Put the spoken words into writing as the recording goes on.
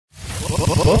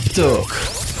פופטוק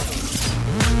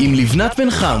עם לבנת בן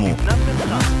חמו.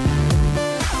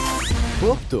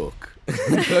 פופטוק.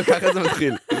 ככה זה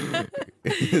מתחיל.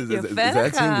 זה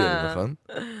היה צ'ינגל, נכון?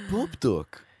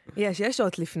 פופטוק. יש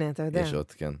עוד לפני, אתה יודע. יש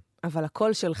עוד, כן. אבל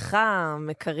הקול שלך,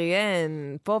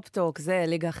 מקריין, פופטוק, זה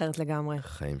ליגה אחרת לגמרי.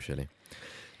 חיים שלי.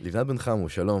 לבנת בן חמו,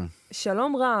 שלום.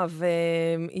 שלום רב,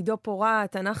 עידו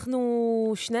פורט,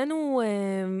 אנחנו שנינו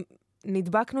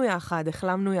נדבקנו יחד,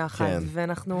 החלמנו יחד, כן.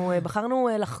 ואנחנו בחרנו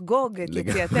לחגוג את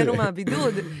יציאתנו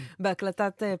מהבידוד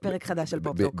בהקלטת פרק חדש של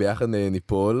פופטוק. ביחד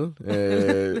ניפול.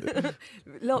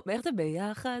 לא, איך זה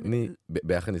ביחד?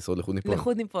 ביחד נשרוד לחוד ניפול.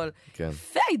 לחוד ניפול. כן.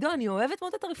 יפה, עידו, אני אוהבת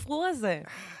מאוד את הרפרור הזה.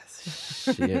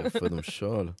 שיר, פרד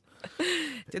ומשול.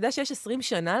 אתה יודע שיש 20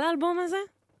 שנה לאלבום הזה?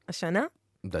 השנה?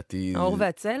 לדעתי... האור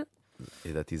והצל?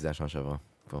 לדעתי זה השנה שעברה.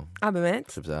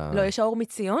 באמת? לא, יש האור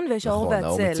מציון ויש האור והצל.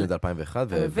 נכון, האור מציון זה 2001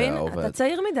 מבין? אתה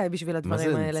צעיר מדי בשביל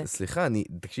הדברים האלה. סליחה,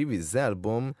 תקשיבי, זה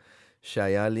האלבום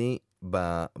שהיה לי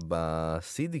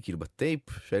ב-CD, כאילו בטייפ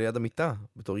שהיה לי עד המיטה,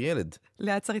 בתור ילד.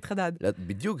 ליד שרית חדד.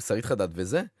 בדיוק, שרית חדד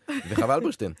וזה, וחווה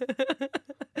אלברשטיין.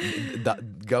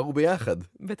 גרו ביחד.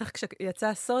 בטח כשיצא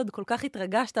הסוד, כל כך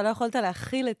התרגשת, לא יכולת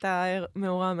להכיל את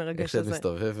המאורע המרגש הזה. איך שאת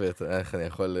מסתובבת, איך אני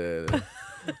יכול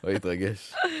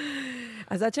להתרגש.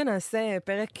 אז עד שנעשה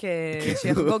פרק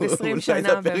שיחגוג 20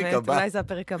 שנה באמת, אולי זה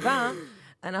הפרק הבא,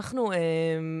 אנחנו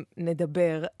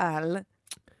נדבר על...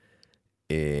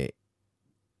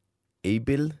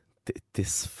 אייבל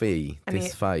תספי.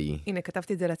 הנה,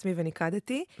 כתבתי את זה לעצמי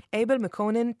וניקדתי. אייבל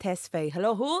מקונן תספי. הלו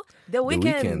הוא? The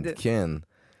וויקנד. כן.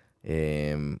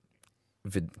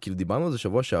 וכאילו דיברנו על זה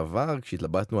שבוע שעבר,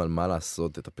 כשהתלבטנו על מה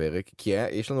לעשות את הפרק, כי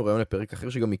יש לנו רעיון לפרק אחר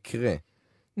שגם יקרה.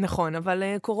 נכון, אבל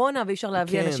קורונה ואי אפשר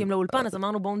להביא אנשים לאולפן, אז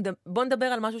אמרנו בואו נדבר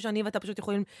על משהו שאני ואתה פשוט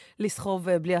יכולים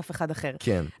לסחוב בלי אף אחד אחר.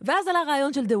 כן. ואז עלה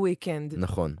הרעיון של The וויקנד.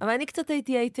 נכון. אבל אני קצת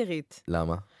הייתי הייטרית.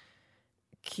 למה?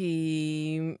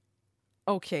 כי...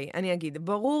 אוקיי, אני אגיד,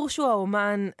 ברור שהוא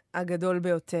האומן הגדול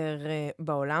ביותר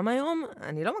בעולם היום,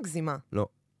 אני לא מגזימה. לא.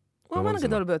 הוא האומן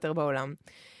הגדול ביותר בעולם.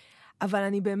 אבל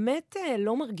אני באמת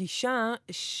לא מרגישה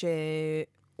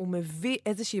שהוא מביא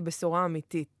איזושהי בשורה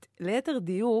אמיתית. ליתר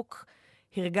דיוק,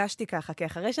 הרגשתי ככה, כי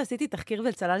אחרי שעשיתי תחקיר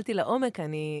וצללתי לעומק,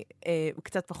 אני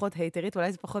קצת פחות הייטרית,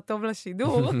 אולי זה פחות טוב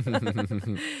לשידור,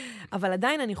 אבל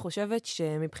עדיין אני חושבת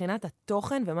שמבחינת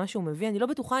התוכן ומה שהוא מביא, אני לא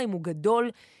בטוחה אם הוא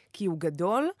גדול כי הוא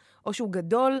גדול, או שהוא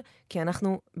גדול כי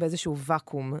אנחנו באיזשהו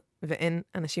וקום, ואין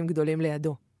אנשים גדולים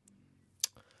לידו.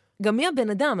 גם מי הבן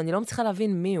אדם? אני לא מצליחה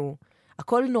להבין מי הוא.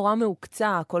 הכל נורא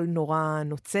מעוקצה, הכל נורא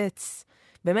נוצץ.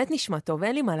 באמת נשמע טוב,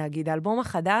 אין לי מה להגיד. האלבום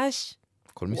החדש,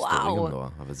 הכל מסתורין גם נורא,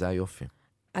 אבל זה היופי.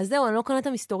 אז זהו, אני לא קונה את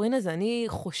המסתורין הזה. אני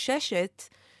חוששת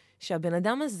שהבן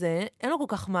אדם הזה, אין לו כל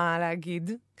כך מה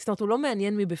להגיד. זאת אומרת, הוא לא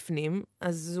מעניין מבפנים,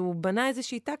 אז הוא בנה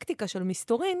איזושהי טקטיקה של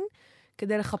מסתורין,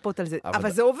 כדי לחפות על זה.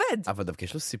 אבל זה עובד. אבל דווקא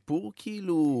יש לו סיפור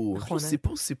כאילו... נכון. יש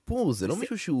לו סיפור. זה לא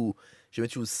מישהו שהוא... שבאמת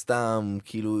שהוא סתם,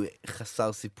 כאילו,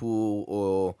 חסר סיפור,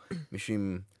 או מישהו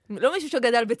עם... לא מישהו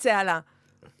שגדל בצהלה.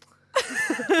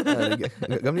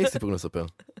 גם לי יש סיפור לספר.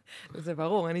 זה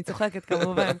ברור, אני צוחקת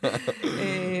כמובן.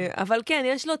 אבל כן,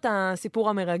 יש לו את הסיפור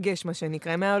המרגש, מה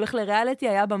שנקרא. אם היה הולך לריאליטי,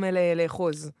 היה במה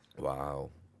לאחוז. וואו,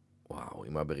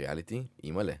 אם היה בריאליטי,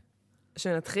 אימא'לה.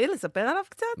 שנתחיל לספר עליו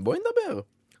קצת? בואי נדבר.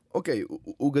 אוקיי,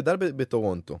 הוא גדל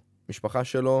בטורונטו. משפחה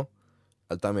שלו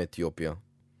עלתה מאתיופיה.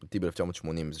 עלתי ב-1980,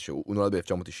 הוא נולד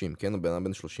ב-1990, כן? הוא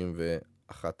בן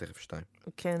 31, תכף 2.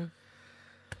 כן.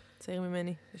 צעיר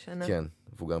ממני, בשנה. כן,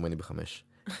 מבוגר ממני ב5.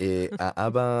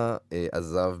 האבא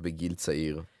עזב בגיל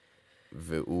צעיר,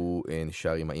 והוא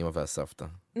נשאר עם האמא והסבתא.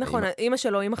 נכון, האמא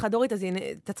שלו, אמא חד-הורית, אז היא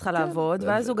הייתה צריכה לעבוד,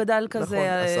 ואז הוא גדל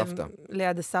כזה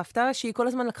ליד הסבתא, שהיא כל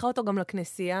הזמן לקחה אותו גם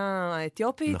לכנסייה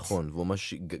האתיופית. נכון, והוא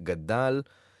ממש גדל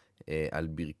על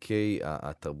ברכי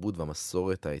התרבות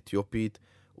והמסורת האתיופית,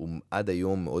 הוא עד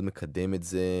היום מאוד מקדם את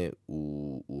זה,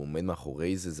 הוא עומד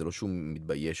מאחורי זה, זה לא שהוא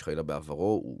מתבייש חלילה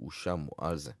בעברו, הוא שם, הוא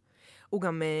על זה. הוא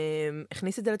גם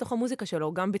הכניס את זה לתוך המוזיקה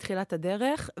שלו, גם בתחילת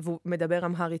הדרך, והוא מדבר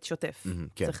אמהרית שוטף,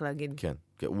 צריך להגיד. כן,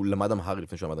 הוא למד אמהרית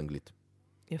לפני שהוא למד אנגלית.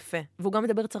 יפה. והוא גם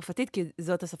מדבר צרפתית, כי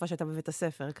זאת השפה שהייתה בבית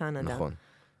הספר, קנדה. נכון.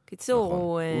 קיצור,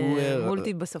 הוא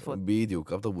מולטי בשפות.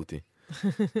 בדיוק, רב תרבותי.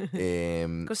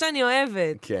 כמו שאני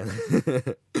אוהבת. כן.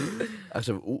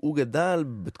 עכשיו, הוא גדל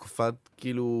בתקופת,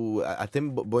 כאילו,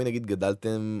 אתם, בואי נגיד,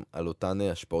 גדלתם על אותן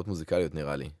השפעות מוזיקליות,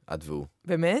 נראה לי, את והוא.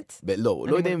 באמת? לא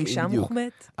יודע אם בדיוק. אני מרגישה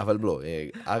מוחמאת. אבל לא,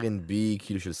 R&B,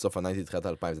 כאילו, של סוף ה-90, תחילת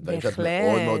ה-2000, זה דברים שאת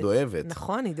מאוד מאוד אוהבת.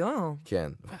 נכון, עידו.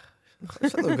 כן.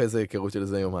 יש לנו כזה היכרות של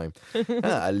איזה יומיים.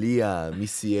 עליה,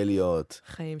 מיסי אליוט,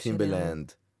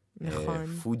 טימבלנד,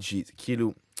 פוג'י,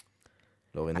 כאילו...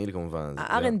 לורן היל כמובן.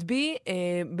 ה-R&B,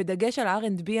 בדגש על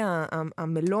ה-R&B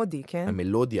המלודי, כן?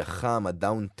 המלודי, החם,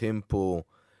 הדאון טמפו,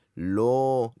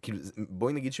 לא... כאילו,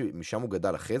 בואי נגיד שמשם הוא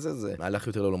גדל אחרי זה, זה הלך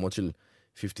יותר לעולמות של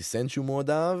 50 סנט שהוא מאוד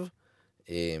אהב,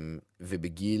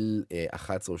 ובגיל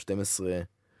 11 או 12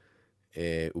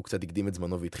 הוא קצת הקדים את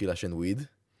זמנו והתחיל לעשן וויד.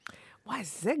 וואי,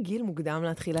 זה גיל מוקדם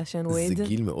להתחיל לעשן וויד. זה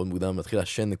גיל מאוד מוקדם להתחיל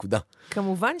לעשן, נקודה.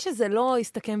 כמובן שזה לא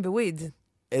יסתכם בוויד.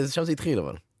 שם זה התחיל,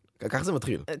 אבל. כך זה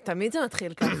מתחיל. תמיד זה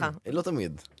מתחיל ככה. לא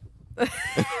תמיד.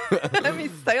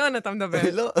 מניסיון אתה מדבר.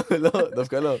 לא,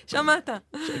 דווקא לא. שמעת.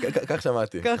 כך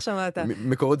שמעתי. כך שמעת.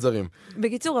 מקורות זרים.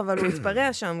 בקיצור, אבל הוא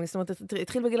התפרע שם, זאת אומרת,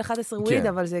 התחיל בגיל 11 וויד,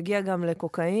 אבל זה הגיע גם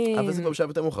לקוקאין. אבל זה כבר בשלב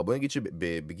יותר מאוחר. בוא נגיד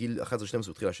שבגיל 11-12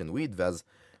 הוא התחיל לעשן וויד, ואז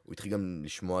הוא התחיל גם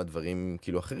לשמוע דברים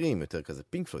כאילו אחרים, יותר כזה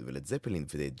פינק פלויד ולד זפלין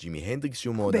וג'ימי הנדריקס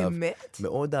שהוא מאוד אהב. באמת?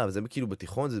 מאוד אהב. זה כאילו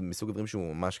בתיכון, זה מסוג הדברים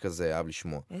שהוא ממש כזה אהב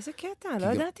לשמוע. איזה קטע, לא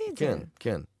ידעתי את זה. כן,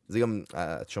 כן. זה גם,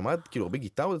 את שומעת כאילו הרבה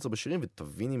גיטרות אצלו בשירים,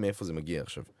 ותביני מאיפה זה מגיע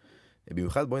עכשיו.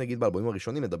 במיוחד בואי נגיד באלבומים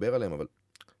הראשונים נדבר עליהם, אבל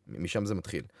משם זה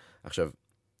מתחיל. עכשיו,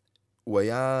 הוא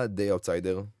היה די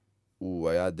אאוטסיידר, הוא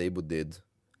היה די בודד,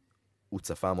 הוא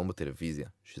צפה המון בטלוויזיה,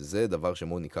 שזה דבר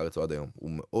שמאוד ניכר אצלו עד היום.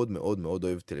 הוא מאוד מאוד מאוד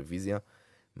אוהב טלוויזיה,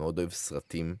 מאוד אוהב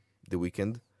סרטים, The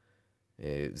Weekend.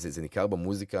 זה ניכר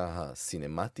במוזיקה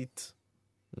הסינמטית,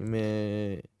 אם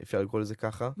אפשר לקרוא לזה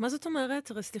ככה. מה זאת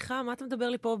אומרת? סליחה, מה אתה מדבר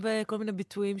לי פה בכל מיני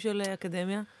ביטויים של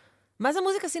אקדמיה? מה זה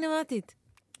מוזיקה סינמטית?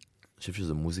 אני חושב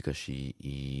שזו מוזיקה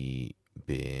שהיא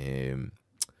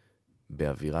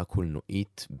באווירה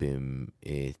קולנועית,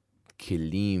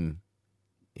 בכלים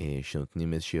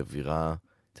שנותנים איזושהי אווירה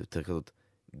יותר כזאת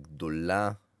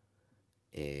גדולה,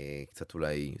 קצת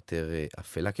אולי יותר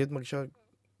אפלה, כי את מרגישה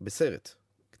בסרט,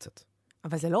 קצת.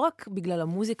 אבל זה לא רק בגלל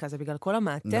המוזיקה, זה בגלל כל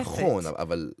המעטפת. נכון,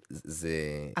 אבל זה...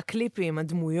 הקליפים,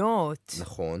 הדמויות.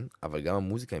 נכון, אבל גם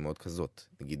המוזיקה היא מאוד כזאת.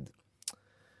 נגיד,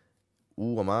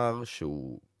 הוא אמר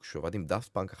כשהוא עבד עם דאפט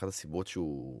פאנק, אחת הסיבות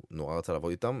שהוא נורא רצה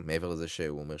לעבוד איתם, מעבר לזה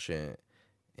שהוא אומר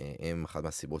שהם אחת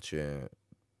מהסיבות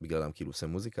שבגללם כאילו עושה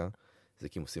מוזיקה, זה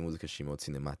כי הם עושים מוזיקה שהיא מאוד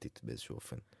סינמטית באיזשהו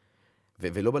אופן.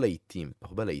 ולא בלהיטים,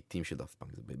 פחות בלהיטים של דאפט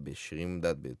פאנק, זה בשירים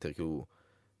ביותר כאילו...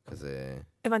 כזה...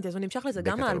 הבנתי, אז הוא נמשך לזה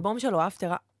גם האלבום שלו,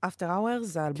 After Hours,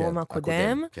 זה האלבום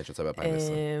הקודם. כן, שיצא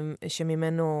ב-2020.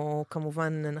 שממנו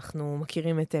כמובן אנחנו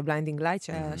מכירים את Blinding Light,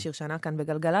 שהיה שיר שנה כאן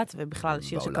בגלגלת, ובכלל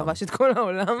שיר שכבש את כל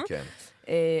העולם. כן.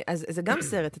 אז זה גם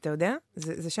סרט, אתה יודע?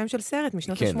 זה שם של סרט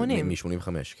משנות ה-80. כן, מ-85,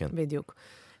 כן. בדיוק.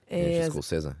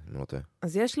 סקורסזה, אני לא טועה.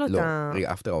 אז יש לו את ה...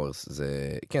 רגע, After Hours,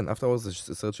 זה... כן, After Hours זה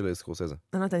סרט של סקורסזה.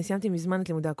 אני סיימתי מזמן את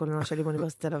לימודי הקולנוע שלי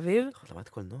באוניברסיטת תל אביב. למדת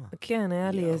קולנוע. כן,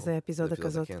 היה לי איזה אפיזודה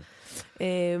כזאת.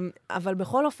 אבל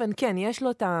בכל אופן, כן, יש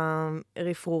לו את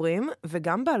הרפרורים,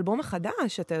 וגם באלבום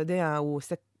החדש, אתה יודע, הוא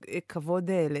עושה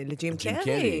כבוד לג'ים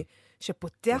קרי,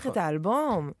 שפותח את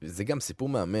האלבום. זה גם סיפור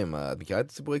מהמם. את מכירה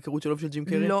את סיפורי ההיכרות שלו של ג'ים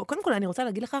קרי? לא, קודם כל אני רוצה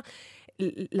להגיד לך,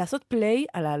 לעשות פליי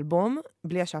על האלבום,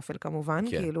 בלי השאפל כמובן,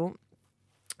 כאילו,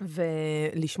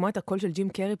 ולשמוע את הקול של ג'ים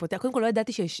קרי פותח. קודם כל לא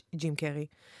ידעתי שיש ג'ים קרי.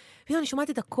 פתאום אני שומעת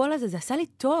את הקול הזה, זה עשה לי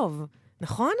טוב,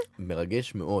 נכון?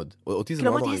 מרגש מאוד. אותי זה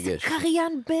מאוד מרגש. כלומר, איזה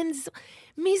קריין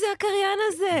מי זה הקריין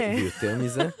הזה?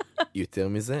 יותר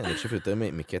מזה, אני חושב יותר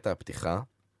מקטע הפתיחה,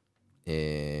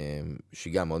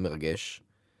 שגם מאוד מרגש.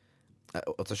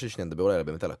 רוצה ששנייה נדבר אולי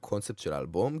באמת על הקונספט של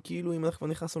האלבום, כאילו אם אנחנו כבר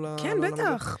נכנסנו לעולם הזה? כן,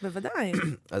 בטח, בוודאי.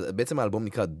 אז בעצם האלבום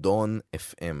נקרא דון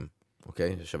FM,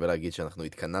 אוקיי? שווה להגיד שאנחנו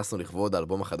התכנסנו לכבוד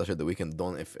האלבום החדש של וויקנד,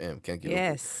 דון FM, כן? כאילו,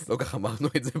 לא כך אמרנו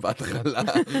את זה בהתחלה,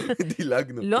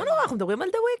 דילגנו. לא נורא, אנחנו מדברים על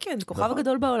וויקנד, כוכב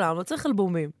הגדול בעולם, לא צריך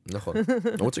אלבומים. נכון,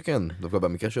 למרות שכן, דווקא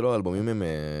במקרה שלו האלבומים הם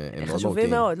מאוד חשובים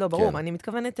מאוד, לא, ברור, אני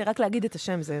מתכוונת רק להגיד את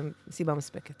השם, זה סיבה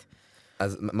מספקת.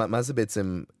 אז מה זה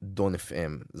בעצם דון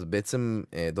FM? זה בעצם,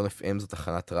 דון FM זו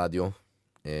תחנת רדיו,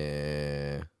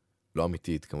 לא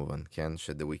אמיתית כמובן, כן?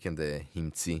 שדה וויקנד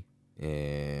המציא,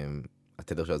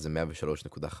 התדר שלה זה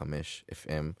 103.5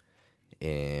 FM,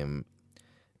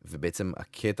 ובעצם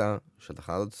הקטע של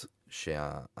התחנה הזאת,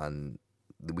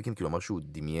 דה וויקנד כאילו אמר שהוא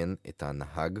דמיין את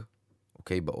הנהג,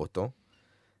 אוקיי, באוטו,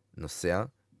 נוסע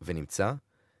ונמצא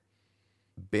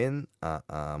בין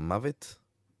המוות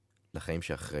לחיים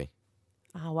שאחרי.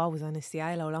 וואו, זו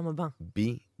הנסיעה אל העולם הבא.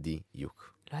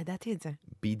 בדיוק. לא ידעתי את זה.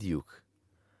 בדיוק.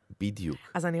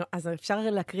 אז אפשר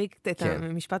להקריא את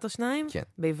המשפט או שניים? כן.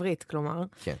 בעברית, כלומר.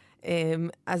 כן.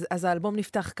 אז האלבום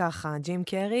נפתח ככה, ג'ים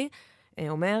קרי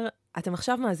אומר, אתם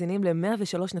עכשיו מאזינים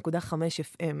ל-103.5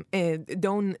 FM,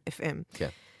 דון FM. כן.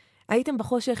 הייתם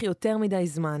בחושך יותר מדי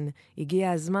זמן.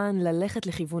 הגיע הזמן ללכת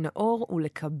לכיוון האור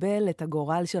ולקבל את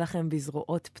הגורל שלכם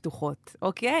בזרועות פתוחות.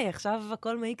 אוקיי, עכשיו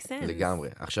הכל make sense. לגמרי.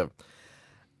 עכשיו,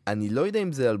 אני לא יודע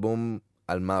אם זה אלבום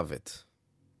על מוות,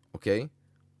 אוקיי?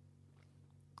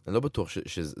 אני לא בטוח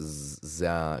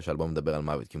שהאלבום מדבר על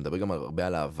מוות, כי הוא מדבר גם הרבה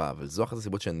על אהבה, אבל זו אחת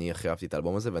הסיבות שאני הכי אהבתי את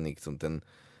האלבום הזה, ואני קצת נותן,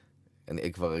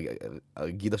 אני כבר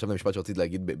אגיד עכשיו למשפט שרציתי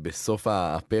להגיד בסוף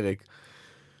הפרק.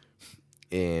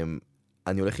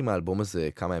 אני הולך עם האלבום הזה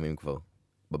כמה ימים כבר,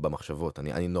 במחשבות.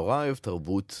 אני נורא אוהב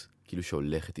תרבות, כאילו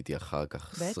שהולכת איתי אחר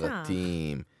כך,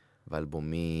 סרטים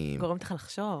ואלבומים. גורם לך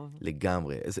לחשוב.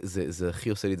 לגמרי, זה הכי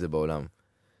עושה לי את זה בעולם.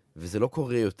 וזה לא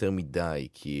קורה יותר מדי,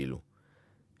 כאילו.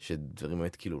 שדברים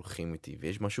באמת כאילו הולכים איתי,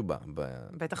 ויש משהו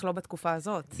בטח לא בתקופה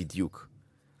הזאת. בדיוק.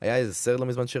 היה איזה סרט לא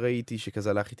מזמן שראיתי, שכזה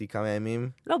הלך איתי כמה ימים.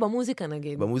 לא, במוזיקה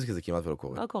נגיד. במוזיקה זה כמעט ולא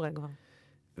קורה. לא קורה כבר.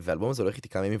 והאלבום הזה הולך איתי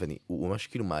כמה ימים, והוא ממש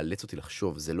כאילו מאלץ אותי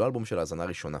לחשוב. זה לא אלבום של האזנה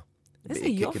ראשונה. איזה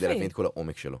יופי. כדי להבין את כל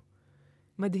העומק שלו.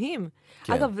 מדהים.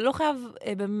 כן. אגב, לא חייב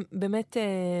באמת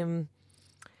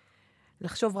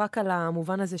לחשוב רק על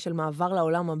המובן הזה של מעבר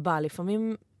לעולם הבא.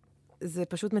 לפעמים זה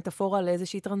פשוט מטאפורה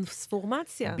לאיזושהי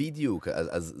טרנספורמציה. בדיוק.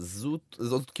 אז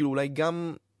זאת כאילו אולי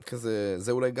גם כזה,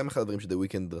 זה אולי גם אחד הדברים שדה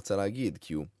וויקנד רצה להגיד,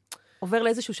 כי הוא עובר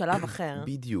לאיזשהו שלב אחר.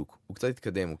 בדיוק. הוא קצת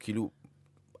התקדם, הוא כאילו,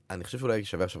 אני חושב שאולי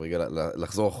שווה עכשיו רגע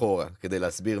לחזור אחורה, כדי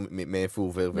להסביר מאיפה הוא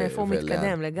עובר מאיפה הוא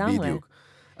מתקדם, לגמרי. בדיוק.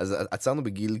 אז עצרנו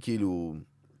בגיל כאילו,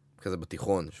 כזה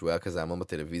בתיכון, שהוא היה כזה המון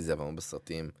בטלוויזיה והמון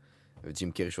בסרטים,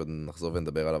 וג'ים קרי שעוד נחזור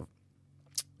ונדבר עליו.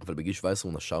 אבל בגיל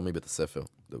 17 הוא נשר מבית הספר,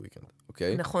 דה וויקנד,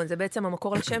 אוקיי? נכון, זה בעצם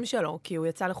המקור על שם שלו, כי הוא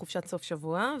יצא לחופשת סוף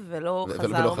שבוע, ולא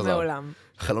חזר מעולם.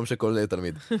 חלום של כל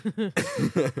תלמיד.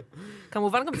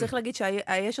 כמובן גם צריך להגיד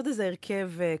שיש עוד איזה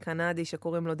הרכב קנדי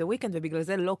שקוראים לו דה וויקנד, ובגלל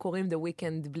זה לא קוראים דה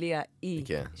וויקנד בלי ה-E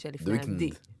שלפני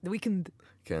ה-D. דה וויקנד.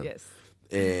 כן.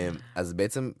 אז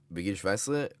בעצם בגיל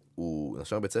 17 הוא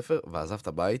נשר בית ספר ועזב את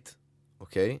הבית,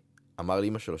 אוקיי? אמר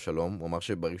לאמא שלו שלום, הוא אמר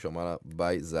שברגע שהוא אמר לה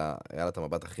ביי, זה היה לה את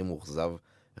המבט הכי מאוכזב,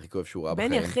 הכי כואב שהוא ראה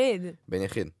בחיים. בן יחיד. בן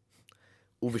יחיד.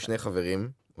 הוא ושני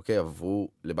חברים, אוקיי, עברו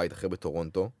לבית אחר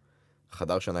בטורונטו,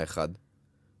 חדר שנה אחד,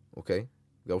 אוקיי?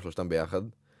 גרו שלושתם ביחד,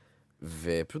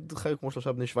 ופשוט חיו כמו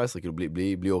שלושה בני 17, כאילו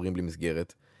בלי הורים, בלי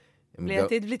מסגרת. בלי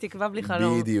עתיד, בלי תקווה, בלי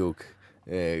חלום. בדיוק.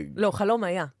 לא, חלום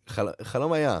היה.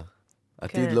 חלום היה.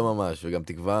 עתיד לא ממש, וגם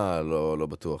תקווה לא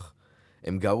בטוח.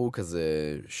 הם גרו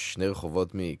כזה שני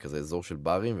רחובות מכזה אזור של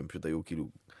ברים, והם פשוט היו כאילו,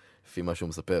 לפי מה שהוא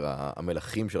מספר,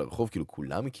 המלכים של הרחוב, כאילו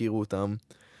כולם הכירו אותם,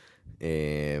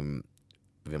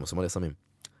 והם עושים מלא סמים.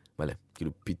 מלא.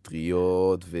 כאילו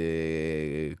פטריות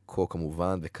וקוק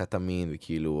כמובן, וקטמין,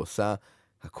 וכאילו עושה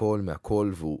הכל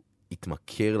מהכל, והוא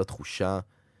התמכר לתחושה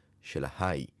של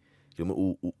ההיי.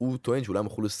 כאילו, הוא טוען שאולי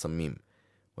מכור לסמים.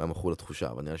 הוא היה מכור לתחושה,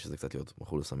 אבל נראה שזה קצת להיות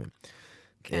מכור לסמים.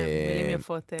 כן, מילים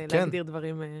יפות להגדיר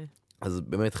דברים. אז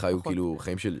באמת חיו כאילו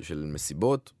חיים של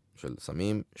מסיבות, של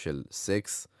סמים, של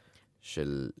סקס,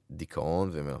 של דיכאון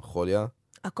ומלנכוליה.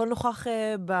 הכל נוכח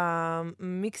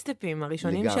במיקסטפים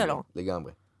הראשונים שלו.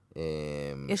 לגמרי.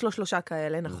 יש לו 3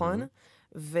 כאלה, נכון?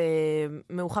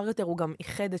 ומאוחר יותר הוא גם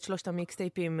איחד את 3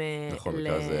 המיקסטייפים נכון,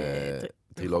 זה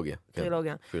טרילוגיה.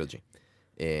 טרילוגיה. טרילוגי.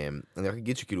 אני רק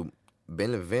אגיד שכאילו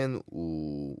בין לבין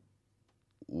הוא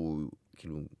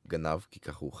כאילו גנב, כי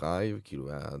ככה הוא חי,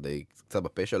 וכאילו היה די קצת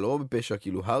בפשע, לא בפשע,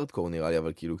 כאילו הארדקור נראה לי,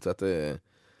 אבל כאילו קצת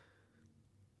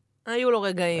היו לו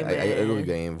רגעים. היו לו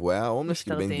רגעים, והוא היה הומלס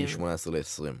כאילו בין גיל 18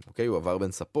 ל-20, אוקיי? הוא עבר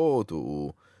בין ספות,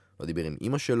 הוא לא דיבר עם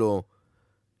אמא שלו,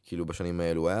 כאילו בשנים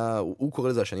האלו, הוא קורא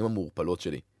לזה השנים המעורפלות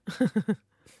שלי.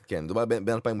 כן, מדובר בין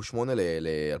 2008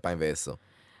 ל-2010.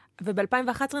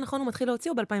 וב-2011, נכון, הוא מתחיל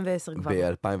להוציא, או ב-2010 כבר?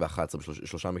 ב-2011,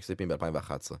 3 מיקסטייפים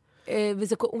ב-2011.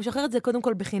 הוא משחרר את זה קודם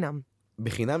כל בחינם.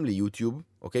 בחינם ליוטיוב,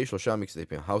 אוקיי? 3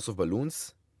 מיקסטייפים, House of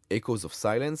Balloons, Echoes of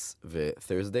Silence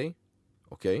ו-Thursday,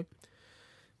 אוקיי?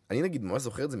 אני נגיד ממש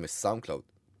זוכר את זה מסאונד קלאוד.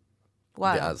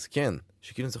 וואלה. ואז, כן,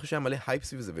 שכאילו אני זוכר שהיה מלא הייפ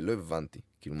סביב זה ולא הבנתי.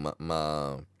 כאילו,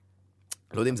 מה...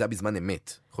 לא יודע אם זה היה בזמן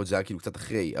אמת, יכול להיות שזה היה כאילו קצת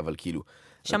אחרי, אבל כאילו...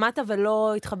 שמעת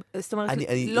ולא זאת אומרת,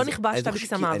 לא נכבשת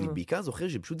בקסמיו. אני בעיקר זוכר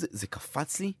שפשוט זה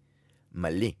קפץ לי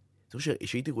מלא. זאת אומרת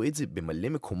שהייתי רואה את זה במלא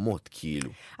מקומות, כאילו.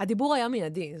 הדיבור היה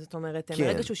מיידי, זאת אומרת,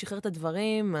 ברגע שהוא שחרר את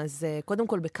הדברים, אז קודם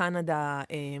כל בקנדה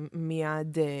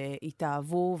מיד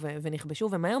התאהבו ונכבשו,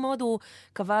 ומהר מאוד הוא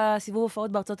קבע סיבוב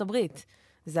הופעות בארצות הברית.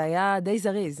 זה היה די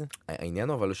זריז. העניין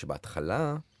הוא אבל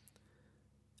שבהתחלה,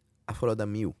 אף אחד לא יודע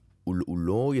מי הוא. הוא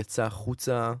לא יצא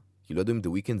החוצה, כי לא יודעים אם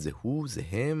The Weeknd זה הוא, זה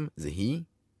הם, זה היא.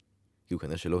 כאילו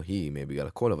כנראה שלא היא, בגלל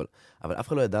הכל, אבל אף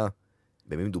אחד לא ידע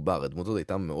במי מדובר. הדמות הזאת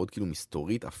הייתה מאוד כאילו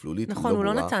מסתורית, אפלולית, נכון, הוא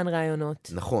לא נתן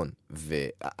רעיונות. נכון,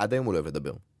 ועד היום הוא לא אוהב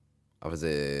לדבר. אבל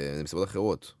זה מסיבות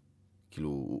אחרות.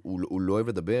 כאילו, הוא לא אוהב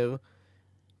לדבר,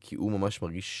 כי הוא ממש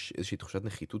מרגיש איזושהי תחושת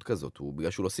נחיתות כזאת.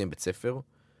 בגלל שהוא לא סיים בית ספר,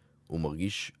 הוא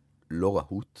מרגיש לא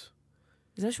רהוט.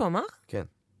 זה שהוא אמר? כן,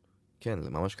 כן, זה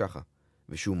ממש ככה.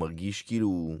 ושהוא מרגיש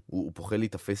כאילו, הוא פוחד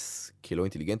להתאפס כלא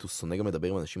אינטליגנט, הוא שונא גם לדבר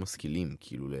עם אנשים משכילים,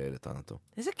 כאילו, לטענתו.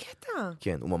 איזה קטע.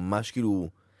 כן, הוא ממש כאילו...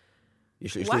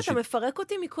 וואי, אתה מפרק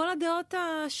אותי מכל הדעות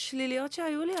השליליות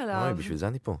שהיו לי עליו. אוי, בשביל זה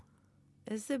אני פה.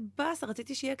 איזה בס,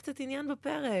 רציתי שיהיה קצת עניין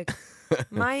בפרק.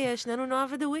 מה יהיה, שנינו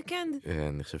נאהב את וויקנד?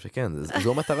 אני חושב שכן,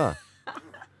 זו המטרה.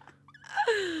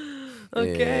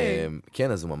 אוקיי.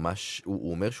 כן, אז הוא ממש,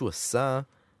 הוא אומר שהוא עשה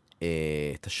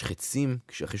את השחצים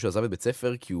אחרי שהוא עזב את בית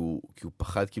ספר, כי הוא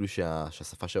פחד כאילו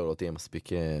שהשפה שלו לא תהיה מספיק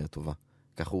טובה.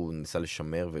 ככה הוא ניסה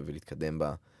לשמר ולהתקדם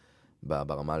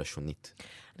ברמה הלשונית.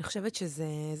 אני חושבת שזה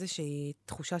איזושהי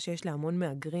תחושה שיש להמון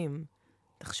מהגרים.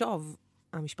 תחשוב,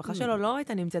 המשפחה שלו לא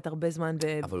הייתה נמצאת הרבה זמן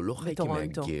בטורונטו. אבל הוא לא חי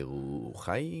כמהגר, הוא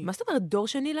חי... מה זאת אומרת? דור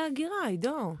שני להגירה,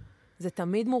 עידו. זה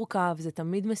תמיד מורכב, זה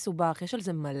תמיד מסובך, יש על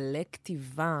זה מלא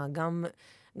כתיבה, גם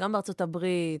בארצות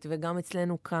הברית וגם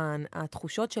אצלנו כאן.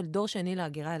 התחושות של דור שני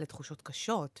להגירה אלה תחושות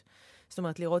קשות. זאת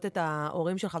אומרת, לראות את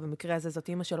ההורים שלך, במקרה הזה זאת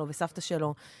אמא שלו וסבתא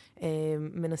שלו,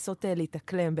 מנסות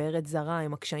להתאקלם בארץ זרה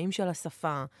עם הקשיים של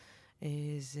השפה.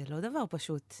 זה לא דבר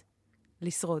פשוט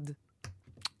לשרוד.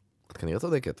 את כנראה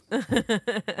צודקת.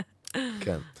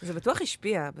 כן. זה בטוח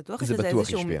השפיע, בטוח יש לזה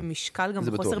איזשהו משקל גם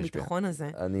בחוסר ביטחון הזה.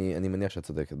 אני מניח שאת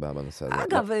צודקת בנושא הזה.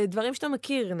 אגב, דברים שאתה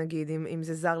מכיר, נגיד, אם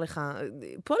זה זר לך,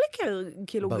 פוליקר,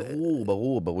 כאילו...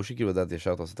 ברור שכאילו לדעת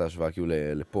ישר אתה עושה את ההשוואה כאילו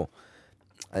לפה.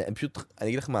 אני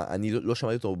אגיד לך מה, אני לא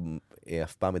שמעתי אותו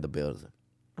אף פעם מדבר על זה.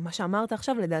 מה שאמרת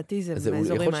עכשיו, לדעתי, זה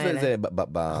באזורים האלה.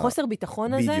 החוסר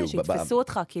ביטחון הזה, שיתפסו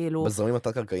אותך, כאילו... בזרמים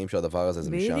התת-קרקעיים של הדבר הזה,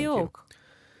 זה משם. בדיוק.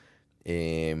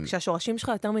 כשהשורשים שלך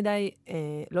יותר מדי,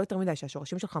 לא יותר מדי,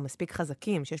 שהשורשים שלך מספיק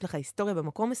חזקים, שיש לך היסטוריה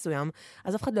במקום מסוים,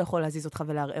 אז אף אחד לא יכול להזיז אותך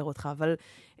ולערער אותך, אבל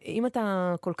אם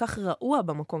אתה כל כך רעוע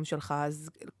במקום שלך, אז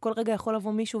כל רגע יכול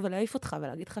לבוא מישהו ולהעיף אותך,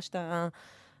 ולהגיד לך שאתה,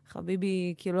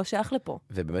 חביבי, כאילו לא שייך לפה.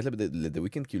 ובאמת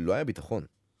וויקנד כאילו לא היה ביטחון.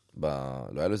 לא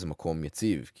היה לו איזה מקום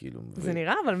יציב, כאילו. זה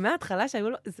נראה, אבל מההתחלה שהיו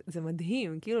לו, זה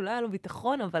מדהים, כאילו לא היה לו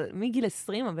ביטחון, אבל מגיל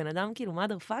 20, הבן אדם כאילו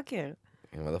mother fucker.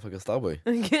 מother fucker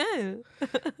starboy. כן.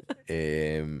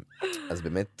 אז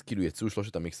באמת, כאילו יצאו 3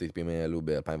 המיקסטייפים האלו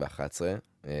ב-2011.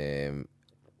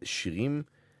 שירים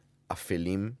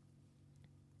אפלים,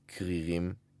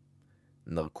 קרירים,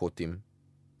 נרקוטים,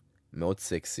 מאוד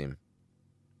סקסיים.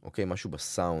 אוקיי, משהו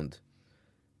בסאונד.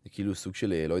 זה כאילו סוג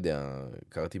של, לא יודע,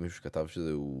 קראתי מישהו שכתב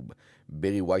שזה הוא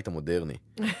ברי ווייט המודרני,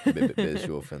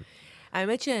 באיזשהו אופן.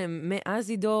 האמת שמאז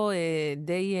עידו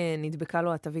די נדבקה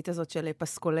לו התווית הזאת של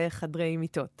פסקולי חדרי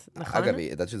מיטות, נכון? אגב,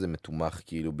 ידעת שזה מתומך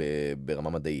כאילו ברמה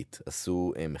מדעית.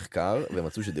 עשו מחקר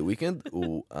ומצאו שדה וויקנד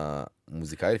הוא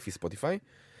המוזיקאי לפי ספוטיפיי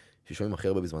ששומעים הכי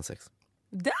הרבה בזמן סקס.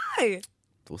 די!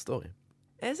 true story.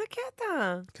 איזה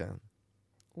קטע. כן.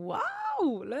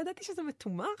 וואו, לא ידעתי שזה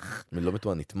מתומך. לא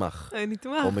מתומך, נתמך.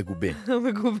 נתמך. או מגובה. או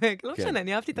מגובה, לא משנה,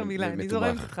 אני אהבתי את המילה, אני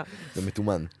זורמת אותך. זה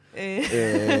מתומן.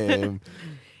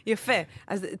 יפה.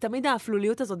 אז תמיד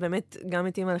האפלוליות הזאת באמת גם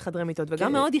מתאימה לחדרי מיטות,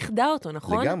 וגם מאוד יחדה אותו,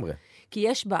 נכון? לגמרי. כי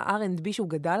יש ב-R&B שהוא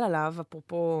גדל עליו,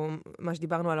 אפרופו מה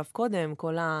שדיברנו עליו קודם,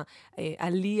 כל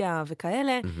העלייה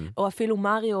וכאלה, או אפילו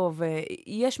מריו,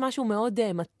 ויש משהו מאוד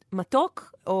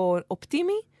מתוק או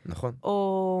אופטימי, נכון.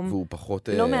 או והוא פחות...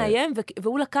 לא מאיים,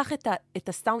 והוא לקח את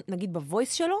הסאונד, נגיד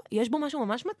בוויס שלו, יש בו משהו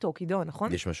ממש מתוק, עידו,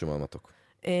 נכון? יש משהו מאוד מתוק.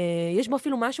 יש בו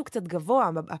אפילו משהו קצת גבוה,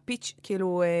 הפיץ'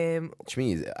 כאילו...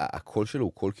 תשמעי, הקול שלו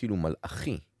הוא קול כאילו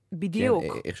מלאכי. בדיוק.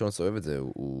 כן, איך שלא נסובב את זה,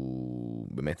 הוא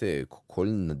באמת קול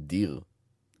נדיר.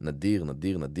 נדיר.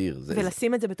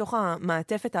 ולשים את זה בתוך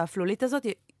המעטפת האפלולית הזאת,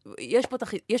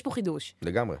 יש פה חידוש.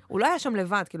 לגמרי. הוא לא היה שם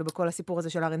לבד, כאילו, בכל הסיפור הזה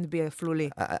של R&B אפלולי,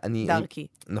 דארקי.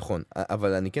 נכון,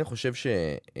 אבל אני כן חושב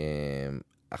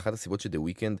שאחת הסיבות שדה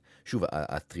וויקנד, שוב,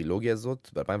 הטרילוגיה הזאת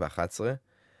ב-2011,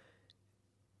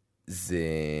 זה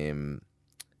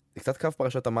קצת קו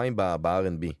פרשת המים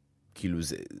ב-R&B. כאילו,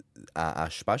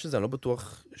 ההשפעה של זה, אני לא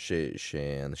בטוח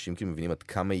שאנשים כאילו מבינים עד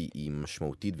כמה היא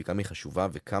משמעותית וכמה היא חשובה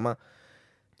וכמה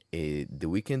The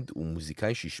Weeknd הוא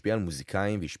מוזיקאי שהשפיע על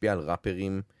מוזיקאים והשפיע על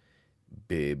ראפרים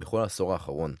בכל העשור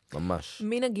האחרון, ממש.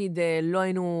 מי נגיד לא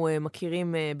היינו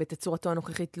מכירים בתצורתו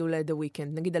הנוכחית לולא The Weeknd?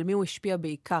 נגיד על מי הוא השפיע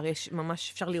בעיקר? יש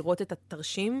ממש אפשר לראות את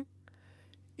התרשים?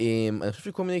 אני חושב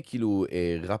שכל מיני כאילו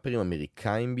ראפרים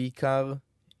אמריקאים בעיקר,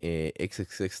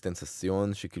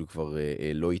 XXXTentacion שכאילו כבר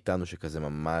לא איתנו, שכזה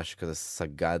ממש כזה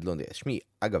סגד לו. שמי,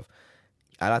 אגב,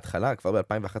 על ההתחלה, כבר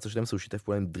ב-2011-2012 הוא שיתף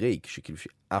פעולה עם דרייק, שכאילו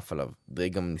שאף עליו.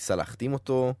 דרייק גם ניסה להחתים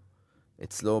אותו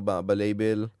אצלו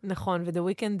בלייבל. נכון, ודה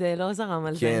וויקנד לא זרם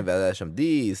על זה. כן, והיה שם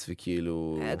דיס,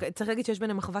 וכאילו... צריך להגיד שיש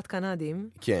ביניהם אחוות קנדים.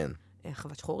 כן.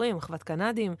 אחוות שחורים, אחוות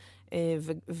קנדים,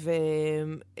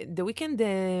 ודה וויקנד,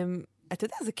 אתה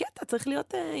יודע, זה קטע, צריך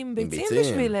להיות עם ביצים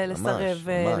בשביל לסרב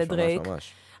לדרייק.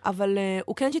 אבל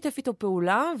הוא כן שיתף איתו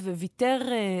פעולה, וויתר,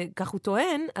 כך הוא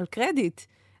טוען, על קרדיט.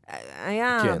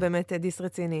 היה באמת דיס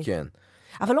רציני. כן.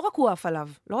 אבל לא רק הוא עף עליו,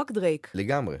 לא רק דרייק.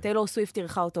 לגמרי. טיילור סוויפט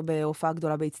אירחה אותו בהופעה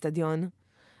גדולה באצטדיון,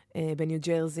 בניו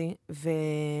ג'רזי,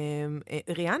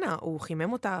 וריאנה, הוא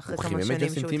חימם אותה אחרי כמה שנים שהוא התחיל. הוא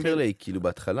חימם את ג'סטין טימברלייק, כאילו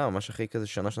בהתחלה, ממש אחרי כזה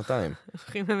שנה-שנתיים.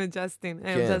 חימם את ג'סטין,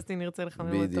 ג'סטין ירצה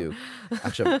לחמם אותו. בדיוק.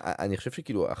 עכשיו, אני חושב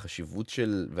שכאילו החשיבות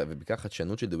של, ובעיקר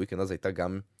החדשנות של וויקנד אז הייתה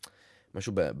גם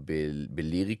משהו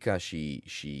בליריקה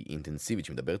שהיא אינטנסיבית,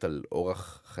 שמדברת על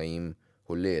אורח חיים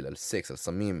הולל, על סקס, על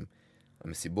סמים,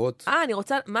 על מסיבות.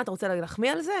 מה, אתה רוצה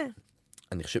להחמיא על זה?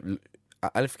 אני חושב,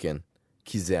 א' כן.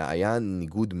 כי זה היה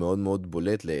ניגוד מאוד מאוד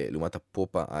בולט לעומת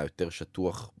הפופ היותר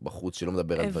שטוח בחוץ, שלא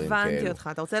מדבר על דברים כאלו. הבנתי אותך.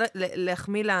 אתה רוצה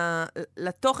להחמיא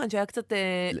לתוכן שהיה קצת...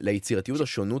 ליצירתיות,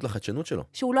 השונות, לחדשנות שלו.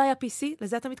 שהוא לא היה PC?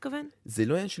 לזה אתה מתכוון? זה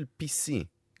לא עניין של PC,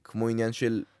 כמו עניין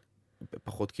של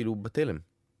פחות כאילו בתלם.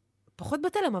 פחות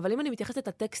בתלם, אבל אם אני מתייחסת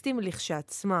לטקסטים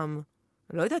לכשעצמם,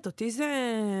 לא יודעת, אותי זה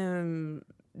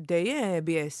די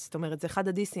BS. זאת אומרת, זה אחד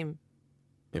הדיסים.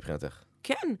 מבחינתך.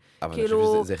 כן,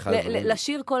 כאילו,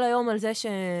 לשיר כל היום על זה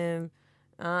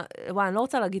וואי, אני לא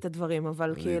רוצה להגיד את הדברים,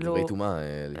 אבל כאילו... דברי תומה,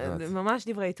 לקראת. ממש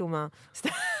דברי תומה.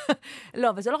 לא,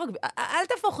 אבל זה לא רק... אל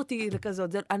תהפוך אותי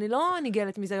לכזאת. אני לא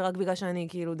ניגלת מזה רק בגלל שאני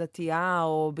כאילו דתייה,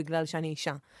 או בגלל שאני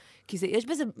אישה. כי יש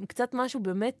בזה קצת משהו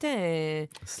באמת...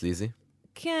 סליזי?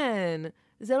 כן,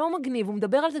 זה לא מגניב. הוא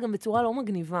מדבר על זה גם בצורה לא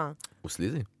מגניבה. הוא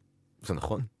סליזי, זה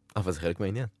נכון, אבל זה חלק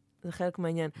מהעניין. זה חלק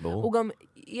מהעניין. ברור. הוא גם,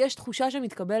 יש תחושה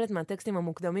שמתקבלת מהטקסטים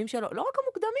המוקדמים שלו, לא רק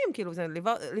המוקדמים, כאילו, זה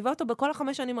ליווה אותו בכל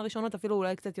 5 שנים הראשונות, אפילו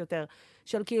אולי קצת יותר,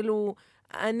 של כאילו,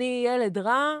 אני ילד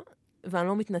רע, ואני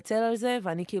לא מתנצל על זה,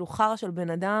 ואני כאילו חרא של בן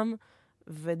אדם,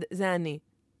 וזה אני.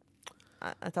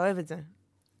 אתה אוהב את זה?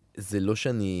 זה לא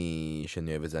שאני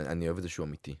אוהב את זה, אני אוהב את זה שהוא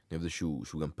אמיתי. אני אוהב את זה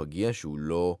שהוא גם פגיע, שהוא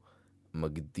לא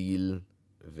מגדיל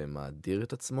ומאדיר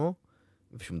את עצמו,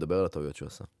 ושהוא מדבר על הטעויות שהוא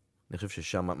עשה. אני חושב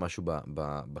ששם משהו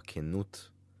בכנות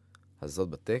הזאת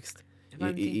בטקסט,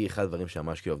 היא אחד הדברים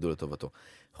שממש כאילו עבדו לטובתו.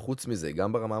 חוץ מזה,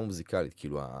 גם ברמה המוזיקלית,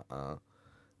 כאילו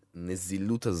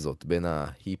הנזילות הזאת בין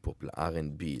ההיפ-הופ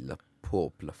ל-R&B,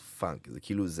 לפופ, לפאנק, זה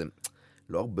כאילו, זה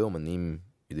לא הרבה אומנים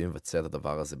יודעים לבצע את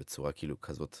הדבר הזה בצורה כאילו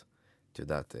כזאת, את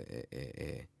יודעת,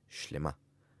 שלמה.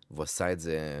 והוא עשה את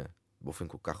זה באופן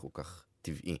כל כך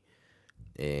טבעי.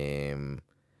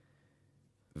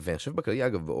 ואני חושב בכללי,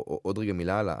 אגב, עוד רגע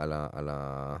מילה על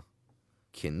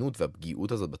הכנות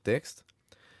והפגיעות הזאת בטקסט.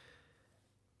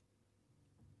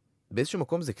 באיזשהו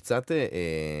מקום זה קצת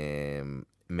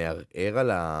מערער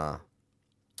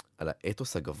על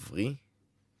האתוס הגברי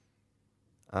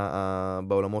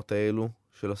בעולמות האלו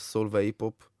של הסול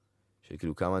וההיפ-הופ, של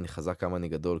כאילו כמה אני חזק, כמה אני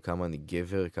גדול, כמה אני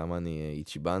גבר, כמה אני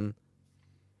איצ'יבן,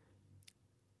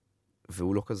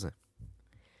 והוא לא כזה.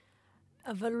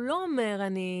 אבל הוא לא אומר,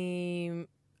 אני...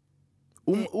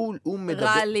 הוא מדבר...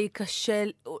 רע לי, קשה,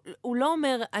 הוא לא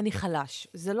אומר, אני חלש.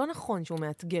 זה לא נכון שהוא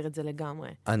מאתגר את זה לגמרי.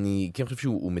 אני כן חושב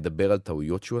שהוא מדבר על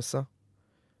טעויות שהוא עשה.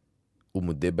 הוא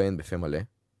מודה בהן בפה מלא.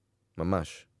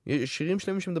 ממש. יש שירים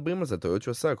שלמים שמדברים על זה, טעויות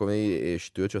שהוא עשה, כל מיני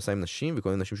שטויות שהוא עשה עם נשים, וכל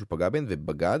מיני נשים שהוא פגע בהן,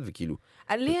 ובגד, וכאילו...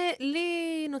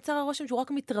 לי נוצר הרושם שהוא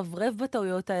רק מתרברב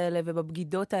בטעויות האלה,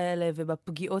 ובבגידות האלה,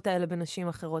 ובפגיעות האלה בנשים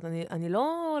אחרות. אני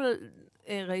לא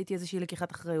ראיתי איזושהי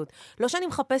לקיחת אחריות. לא שאני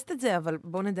מחפשת את זה, אבל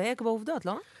בוא נדייק בעובדות,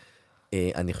 לא?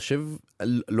 אני חושב,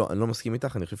 לא, אני לא מסכים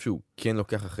איתך, אני חושב שהוא כן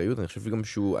לוקח אחריות, אני חושב גם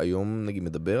שהוא היום, נגיד,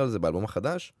 מדבר על זה באלבום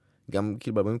החדש, גם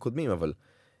כאילו באלבומים קודמים, אבל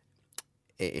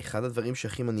אחד הדברים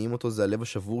שהכי מניעים אותו זה הלב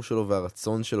השבור שלו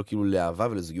והרצון שלו כאילו לאהבה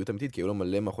ולזוגיות אמיתית, כי היו לו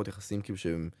מלא מערכות יחסים כאילו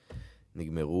שהם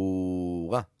נגמרו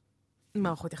רע.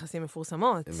 מערכות יחסים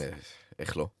מפורסמות.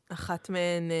 איך לא? אחת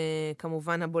מהן,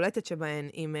 כמובן הבולטת שבהן,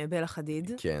 עם בלה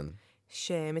חדיד. כן.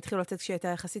 שהם התחילו לצאת כשהיא הייתה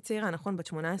יחסית צעירה, נכון? בת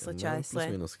 18-19. פלוס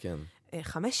מינוס, כן.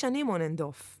 5 שנים on and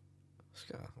off.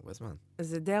 שקרה, הרבה זמן.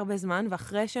 זה די הרבה זמן,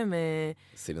 ואחרי שהם...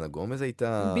 סלינה גומז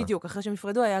הייתה... בדיוק, אחרי שהם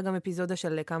הפרדו, היה גם אפיזודה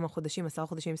של כמה חודשים, 10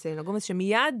 חודשים עם סלינה גומז,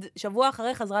 שמיד, שבוע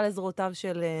אחרי, חזרה לזרועותיו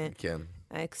של כן.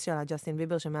 האקס שלה, ג'סטין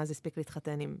ביבר, שמאז הספיק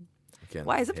להתחתן עם... כן.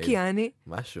 וואי, איזה בקיאה אני.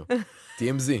 משהו.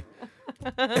 TMZ.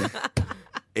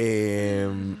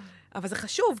 אבל זה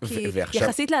חשוב, כי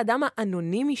יחסית לאדם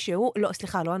האנונימי שהוא, לא,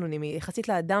 סליחה, לא אנונימי, יחסית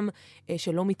לאדם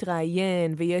שלא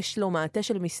מתראיין, ויש לו מעטה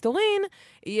של מסתורין,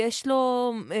 יש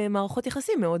לו מערכות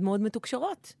יחסים מאוד מאוד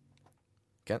מתוקשרות.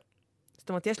 כן. זאת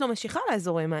אומרת, יש לו משיכה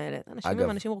לאזורים האלה. אנשים הם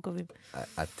אנשים מורכבים.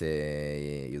 את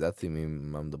יודעת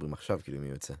מה מדברים עכשיו, כאילו מי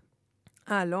יוצא?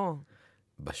 לא.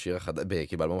 בשיר החדש,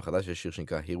 כי באלבום החדש יש שיר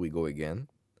שנקרא Here We Go Again,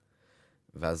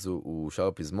 ואז הוא שר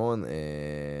בפזמון,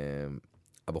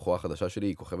 הבחורה החדשה שלי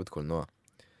היא כוכבת קולנוע.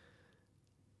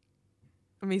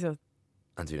 מי זאת?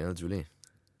 אנג'לינה ג'ולי.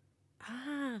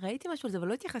 ראיתי משהו על זה, אבל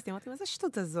לא התייחסתי, אמרתי, מה זה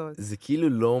השטות הזאת? זה כאילו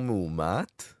לא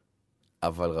מאומת,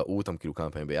 אבל ראו אותם כאילו כמה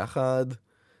פעמים ביחד,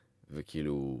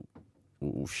 וכאילו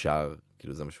הוא שר,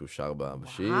 כאילו זה מה שהוא שר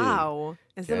בשיר. וואו,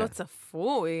 איזה לא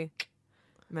צפוי.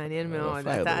 מעניין מאוד,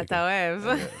 אתה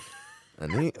אוהב.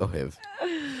 אני אוהב.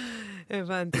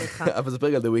 הבנתי אותך. אבל זה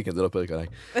פרק על וויקנד, זה לא פרק עליי.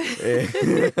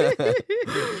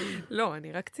 לא,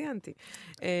 אני רק ציינתי.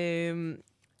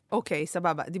 אוקיי,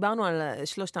 סבבה. דיברנו על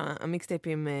שלושת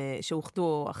המיקסטייפים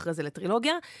שהוכתו אחרי זה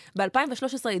לטרילוגיה.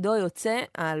 ב-2013 עידו יוצא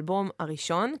האלבום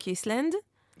הראשון, קיסלנד.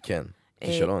 כן,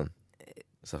 כישלון.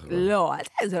 לא,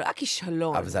 זה לא היה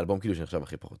כישלון. אבל זה אלבום כאילו שנחשב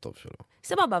הכי פחות טוב שלו.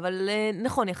 סבבה, אבל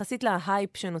נכון, יחסית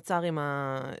להייפ שנוצר עם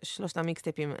שלושת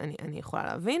המיקסטייפים, אני יכולה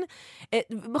להבין.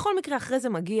 בכל מקרה, אחרי זה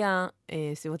מגיע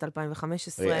סביבות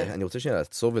 2015. אני רוצה שנייה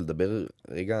לעצור ולדבר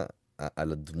רגע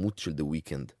על הדמות של The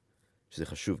Weeknd, שזה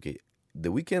חשוב, כי The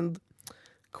Weeknd,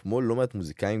 כמו לא מעט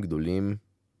מוזיקאים גדולים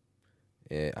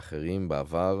אחרים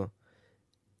בעבר,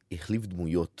 החליף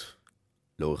דמויות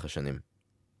לאורך השנים.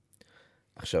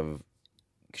 עכשיו,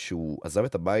 כשהוא עזב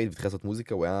את הבית והתחיל לעשות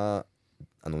מוזיקה, הוא היה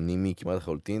אנונימי כמעט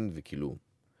לחלוטין, וכאילו,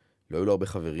 לא היו לו הרבה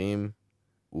חברים,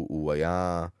 הוא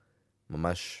היה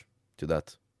ממש, את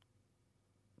יודעת,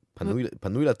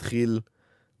 פנוי להתחיל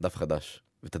דף חדש,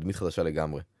 ותדמית חדשה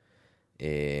לגמרי.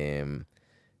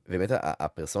 ובאמת,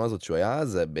 הפרסונה הזאת שהוא היה,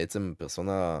 זה בעצם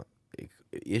פרסונה,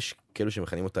 יש כאלו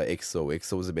שמכנים אותה אקסו,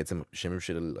 אקסו זה בעצם השם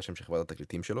של חברת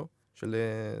התקליטים שלו, של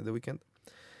The Weeknd.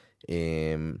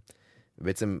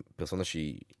 בעצם פרסונה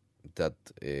שהיא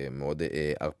מאוד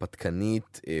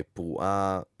הרפתקנית,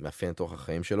 פרועה, מאפיינת תוך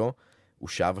החיים שלו. הוא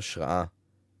שאב השראה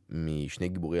משני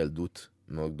גיבורי ילדות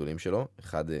מאוד גדולים שלו.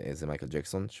 אחד זה מייקל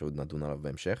ג'קסון, שעוד נדון עליו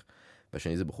בהמשך,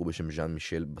 והשני זה בחור בשם ז'אן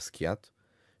מישל בסקיאט,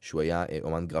 שהוא היה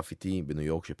אומן גרפיטי בניו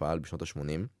יורק שפעל בשנות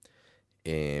ה-80.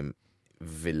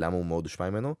 ולמה הוא מאוד הושפע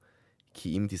ממנו?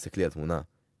 כי אם תסתכלי על התמונה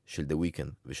של The Weeknd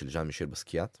ושל ז'אן מישל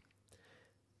בסקיאט,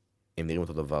 הם נראים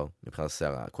אותו דבר מבחינת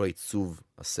השיער. כל העיצוב,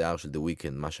 השיער של The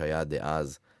Weeknd, מה שהיה עד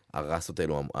אז, הרסות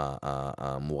האלו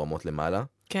המורמות למעלה.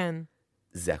 כן.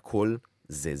 זה הכל,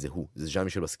 זה הוא. זה ז'אן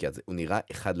מישל בסקיאט. הוא נראה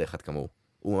אחד לאחד כמוהו.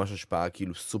 הוא ממש השפעה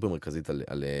כאילו סופר מרכזית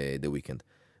על The Weeknd.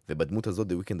 ובדמות הזאת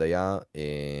The Weeknd היה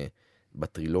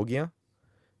בטרילוגיה,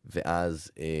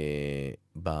 ואז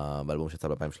באלבום שיצא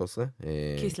ב-2013.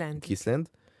 קיסלנד.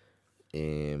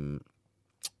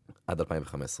 עד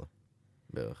 2015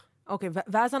 בערך. אוקיי,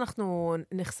 ואז אנחנו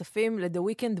נחשפים ל-The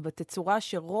Weeknd בתצורה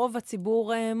שרוב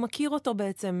הציבור מכיר אותו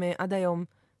בעצם עד היום.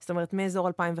 זאת אומרת, מאזור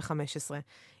 2015.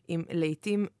 עם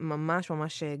לעיתים ממש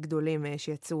ממש גדולים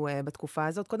שיצאו בתקופה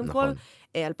הזאת. קודם כל,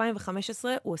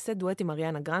 2015 הוא עושה דואט עם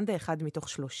אריאנה גרנדה, אחד מתוך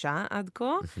 3 עד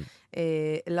כה.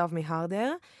 Love Me Harder.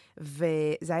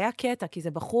 וזה היה קטע, כי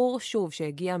זה בחור, שוב,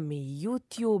 שהגיע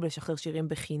מיוטיוב לשחרר שירים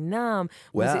בחינם,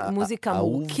 מוזיקה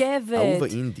מורכבת. אהוב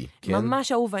האינדי, כן?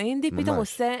 ממש אהוב האינדי. פתאום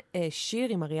עושה שיר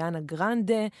עם אריאנה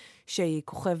גרנדה, שהיא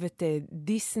כוכבת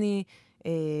דיסני,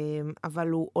 אבל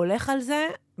הוא הולך על זה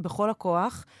בכל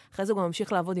הכוח. אחרי זה הוא גם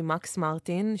ממשיך לעבוד עם מקס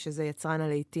מרטין, שזה יצרן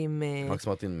הלהיטים. מקס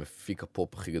מרטין מפיק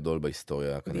הפופ הכי גדול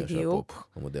בהיסטוריה, כנראה של הפופ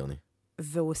המודרני.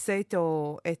 והוא עושה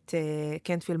איתו את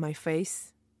Can't Feel My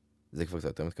Face. זה כבר קצת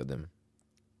יותר מתקדם.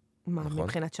 מה, נכון?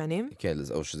 מבחינת שנים? כן,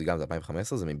 או שזה גם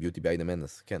 2015, זה מביוטי באידן,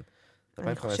 כן.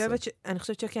 אני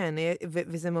חושבת שכן,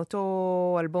 וזה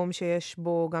מאותו אלבום שיש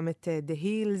בו גם את The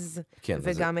Hills, כן,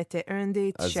 וגם את Earned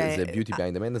It. אז זה ביוטי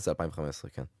באידן, זה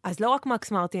 2015, כן. אז לא רק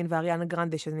מקס מרטין ואריאנה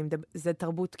גרנדה, שזה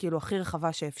תרבות כאילו הכי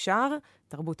רחבה שאפשר,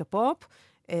 תרבות הפופ,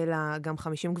 אלא גם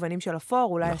 50 גוונים של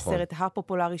אפור, אולי נכון. הסרט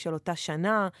הפופולרי של אותה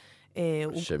שנה.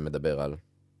 שמדבר על...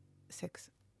 סקס.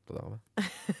 תודה רבה.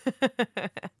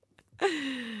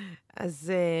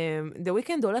 אז The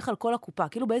Weeknd הולך על כל הקופה,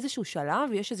 כאילו באיזשהו שלב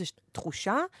יש איזו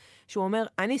תחושה שהוא אומר,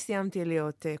 אני סיימתי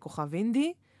להיות כוכב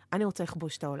אינדי, אני רוצה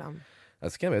לכבוש את העולם.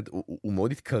 אז כן, הוא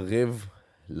מאוד התקרב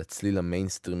לצליל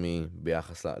המיינסטרימי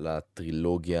ביחס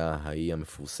לטרילוגיה ההיא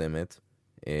המפורסמת,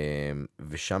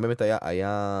 ושם באמת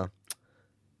היה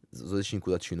זו איזושהי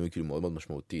נקודת שינוי כאילו מאוד מאוד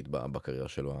משמעותית בקריירה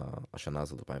שלו השנה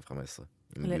הזאת, 2015.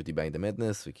 עם ביוטי באיין דה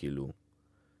מדנס, וכאילו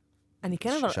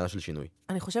שנה של שינוי.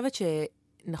 אני חושבת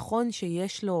שנכון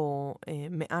שיש לו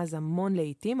מאז המון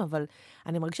לעיתים, אבל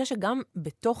אני מרגישה שגם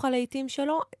בתוך הלעיתים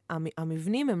שלו,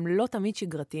 המבנים הם לא תמיד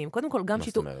שגרתיים. קודם כל,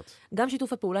 גם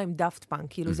שיתוף הפעולה עם דאפט פאנק,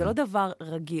 כאילו זה לא דבר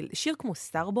רגיל. שיר כמו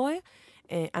סטארבוי,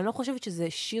 אני לא חושבת שזה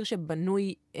שיר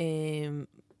שבנוי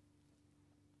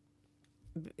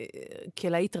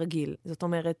כלהיט רגיל. זאת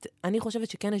אומרת, אני חושבת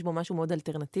שכן יש בו משהו מאוד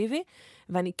אלטרנטיבי,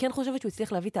 ואני כן חושבת שהוא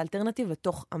הצליח להביא את האלטרנטיב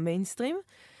לתוך המיינסטרים.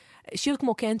 שיר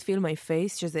כמו Can't Feel My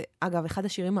Face, שזה אגב אחד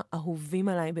השירים האהובים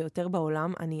עליי ביותר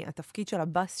בעולם, התפקיד של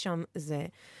הבאס שם זה,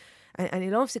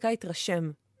 אני לא מפסיקה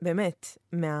להתרשם באמת,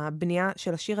 מהבנייה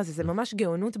של השיר הזה, זה ממש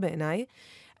גאונות בעיניי,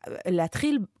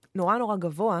 להתחיל נורא נורא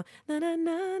גבוה, נה נה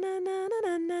נה נה נה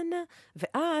נה נה נה,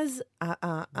 ואז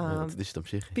רציתי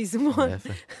שתמשיכי. הפזמון,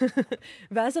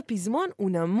 ואז הפזמון הוא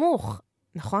נמוך,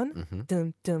 נכון? טם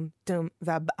טם טם,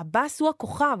 והבאס הוא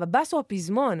הכוכב, הבאס הוא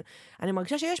הפזמון. אני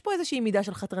מרגישה שיש פה איזושהי מידה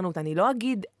של חתרנות, אני לא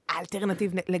אגיד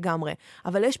אלטרנטיב לגמרי,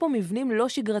 אבל יש פה מבנים לא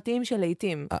שגרתיים של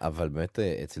לעיתים. אבל באמת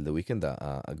אצל The Weeknd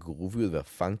הגרוביות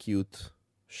והפאנקיות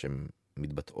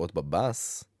שמתבטאות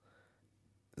בבאס,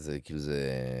 זה כאילו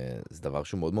זה דבר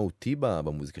שהוא מאוד מהותי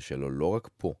במוזיקה שלו, לא רק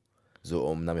פה. זה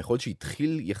אומנם יכול להיות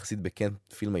שהתחיל יחסית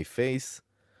בקנט פיל מי פייס,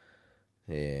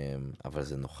 אבל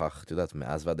זה נוכח, את יודעת,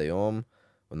 מאז ועד היום,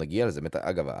 או נגיע לזה, באמת,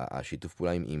 אגב, השיתוף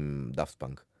פעולה עם דאפט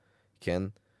פאנק, כן?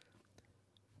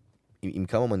 עם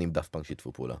כמה אומנים דאפט פאנק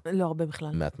שיתפו פעולה? לא הרבה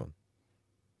בכלל. מעט מאוד.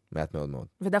 מעט מאוד מאוד.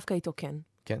 ודווקא איתו כן.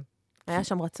 כן. היה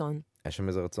שם רצון. היה שם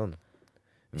איזה רצון.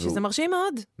 שזה מרשים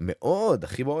מאוד. מאוד,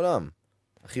 הכי בעולם.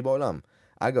 הכי בעולם.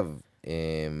 אגב,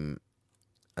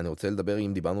 אני רוצה לדבר,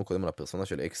 אם דיברנו קודם על הפרסונה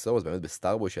של אקסו, אז באמת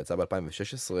בסטארבוי שיצא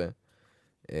ב-2016,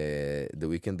 The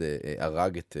Weeknd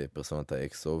הרג את פרסונת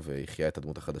האקסו והחיה את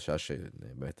הדמות החדשה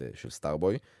באמת של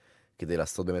סטארבוי, כדי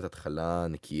לעשות באמת התחלה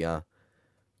נקייה.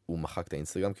 הוא מחק את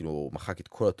האינסטגרם, כאילו הוא מחק את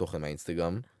כל התוכן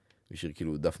מהאינסטגרם, והשאיר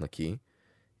כאילו דף נקי,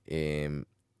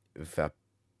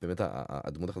 ובאמת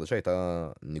הדמות החדשה הייתה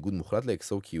ניגוד מוחלט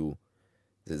לאקסו, כי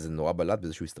זה נורא בלט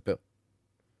בזה שהוא הסתפר.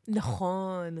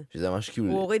 נכון. שזה ממש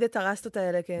כאילו... הוא הוריד את הרסטות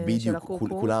האלה של הקוקו.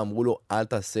 בדיוק, כולם אמרו לו, אל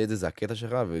תעשה את זה, זה הקטע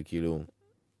שלך, וכאילו...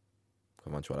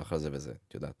 כמובן שהוא הלך על זה וזה,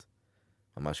 את יודעת.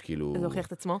 ממש כאילו... זה הוכיח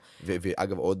את עצמו.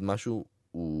 ואגב, עוד משהו,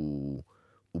 הוא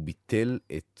ביטל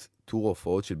את טור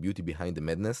ההופעות של Beauty Behind the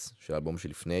Madness, של האלבום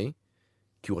שלפני,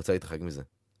 כי הוא רצה להתרחק מזה.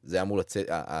 זה היה אמור לצאת,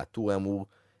 הטור היה אמור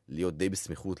להיות די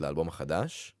בסמיכות לאלבום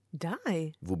החדש.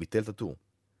 די. והוא ביטל את הטור.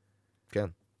 כן.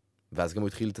 ואז גם הוא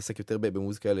התחיל להתעסק יותר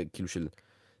במוזיקה האלה, כאילו של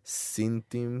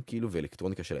סינטים, כאילו,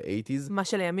 ואלקטרוניקה של ה-80s. מה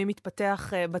שלימים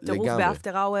מתפתח בטירוף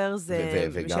באפטר אאוורס,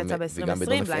 שיצא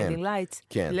ב-2020, בליינדינג לייטס.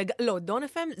 כן. לא, דון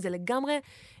FM זה לגמרי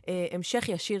המשך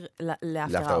ישיר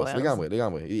לאפטר אאוורס.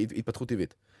 לגמרי, התפתחות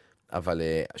טבעית. אבל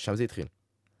שם זה התחיל.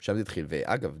 שם זה התחיל.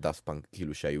 ואגב, דאפט פאנק,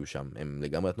 כאילו שהיו שם, הם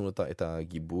לגמרי נתנו את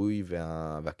הגיבוי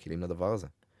והכלים לדבר הזה.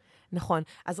 נכון.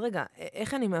 אז רגע,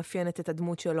 איך אני מאפיינת את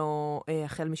הדמות שלו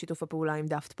החל משיתוף הפעולה עם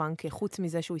דאפט פאנק, חוץ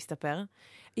מזה שהוא הסתפר?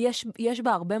 יש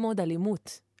בה הרבה מאוד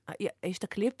אלימות. יש את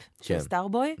הקליפ של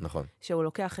סטארבוי, נכון. שהוא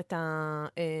לוקח את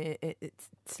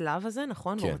הצלב הזה,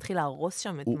 נכון? והוא מתחיל להרוס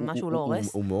שם את מה שהוא לא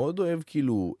הורס. הוא מאוד אוהב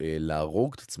כאילו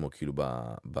להרוג את עצמו, כאילו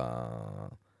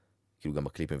כאילו גם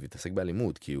בקליפים, והתעסק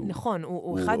באלימות. נכון,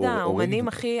 הוא אחד האומנים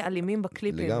הכי אלימים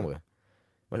בקליפים. לגמרי.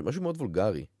 משהו מאוד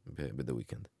וולגרי ב-The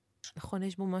Weeknd. נכון,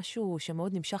 יש בו משהו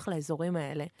שמאוד נמשך לאזורים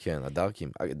האלה. כן,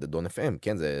 הדארקים, דון FM,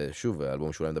 כן, זה שוב,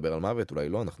 האלבום שאולי מדבר על מוות, אולי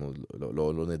לא, אנחנו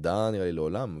לא נדע נראה לי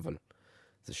לעולם, אבל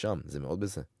זה שם, זה מאוד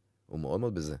בזה. הוא מאוד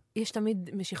מאוד בזה. יש תמיד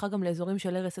משיכה גם לאזורים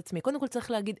של הרס עצמי. קודם כל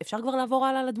צריך להגיד, אפשר כבר לעבור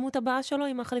הלאה לדמות הבאה שלו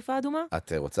עם החליפה האדומה?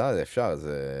 את רוצה? אפשר,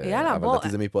 זה... יאללה, בוא. אבל דעתי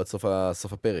זה מפה עד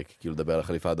סוף הפרק, כאילו לדבר על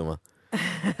החליפה האדומה.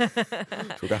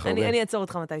 אני אעצור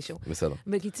אותך מתישהו. בסדר.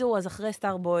 בקיצור, אז אחרי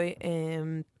סטארבוי,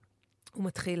 הוא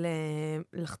מתחיל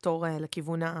לחתור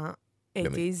לכיוון ה-80s,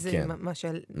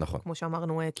 מה כמו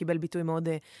שאמרנו, קיבל ביטוי מאוד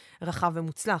רחב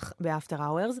ומוצלח באפטר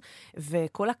אאוורס,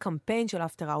 וכל הקמפיין של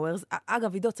אפטר אאוורס,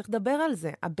 אגב, עידו, צריך לדבר על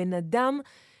זה, הבן אדם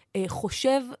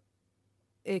חושב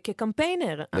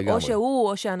כקמפיינר, לגמרי. או שהוא,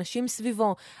 או שאנשים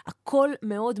סביבו, הכל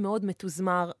מאוד מאוד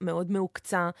מתוזמר, מאוד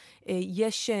מעוקצה,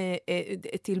 יש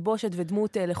תלבושת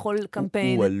ודמות לכל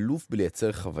קמפיין. הוא אלוף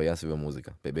בלייצר חוויה סביב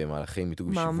המוזיקה, במהלכי מיתוג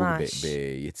ושיווק,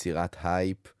 ביצירת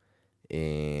הייפ.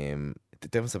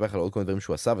 תכף נספר לך על עוד כל מיני דברים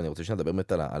שהוא עשה, ואני רוצה שנדבר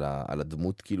באמת על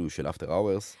הדמות כאילו של אפטר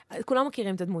אאוורס. כולם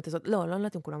מכירים את הדמות הזאת, לא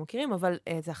יודעת אם כולם מכירים, אבל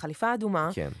זה החליפה האדומה,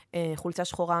 חולצה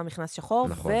שחורה, מכנס שחור,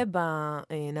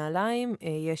 ובנעליים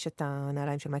יש את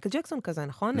הנעליים של מייקל ג'קסון כזה,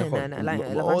 נכון?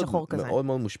 לבן שחור כזה. מאוד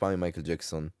מאוד מושפע ממייקל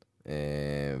ג'קסון,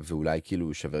 ואולי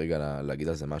כאילו שווה רגע להגיד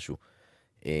על זה משהו.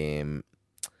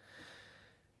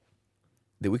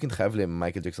 The Weeknd חייב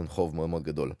למייקל ג'קסון חוב מאוד מאוד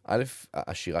גדול. א',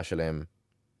 השירה שלהם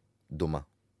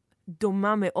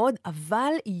דומה מאוד,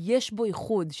 אבל יש בו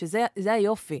ייחוד, שזה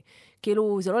היופי.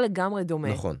 כאילו, זה לא לגמרי דומה.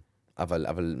 נכון,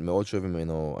 אבל מאוד שואב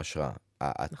ממנו השראה.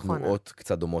 התנועות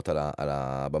קצת דומות על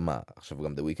הבמה. עכשיו,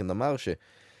 גם The Weeknd אמר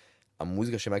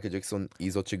שהמוזיקה של מייקל ג'קסון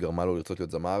היא זאת שגרמה לו לרצות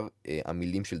להיות זמר.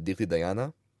 המילים של דירטי דיאנה,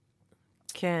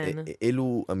 כן.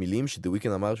 אלו המילים ש-The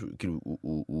Weeknd אמר, כאילו,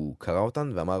 הוא קרא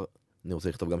אותן ואמר, אני רוצה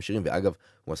לכתוב גם שירים, ואגב,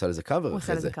 הוא עשה לזה קאבר. הוא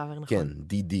עשה לזה קאבר, נכון. כן,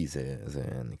 DD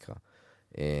זה נקרא.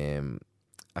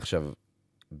 עכשיו,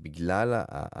 בגלל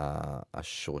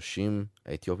השורשים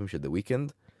האתיופיים של The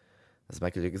Weeknd, אז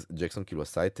מייקל ג'קסון כאילו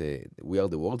עשה את We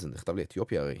are the world, זה נכתב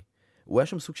לאתיופיה הרי. הוא היה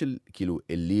שם סוג של כאילו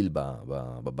אליל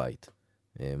בבית.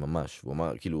 ממש. הוא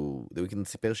אמר, כאילו, וויקנד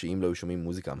סיפר שאם לא היו שומעים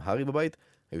מוזיקה אמהרי בבית,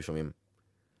 היו שומעים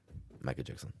מייקל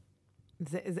ג'קסון.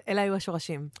 אלה היו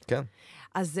השורשים. כן.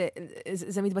 אז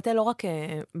זה מתבטא לא רק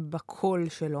בקול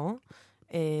שלו,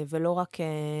 ולא רק...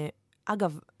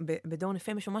 אגב, בדאון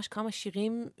FM יש ממש כמה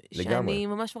שירים שאני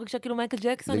ממש מרגישה כאילו מייקל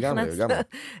ג'קסון נכנס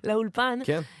לאולפן.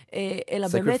 כן. אלא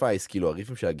באמת... Sacrifice, כאילו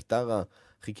הריפים של הגיטרה,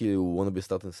 הכי כאילו wanna be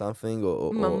starting something,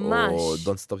 או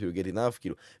don't stop you get enough,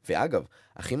 כאילו. ואגב,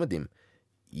 הכי מדהים,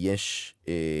 יש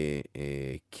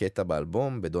קטע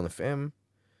באלבום, בדאון FM,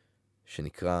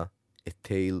 שנקרא A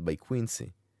Tale by Quincy.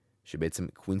 שבעצם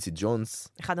קווינסי ג'ונס...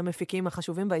 אחד המפיקים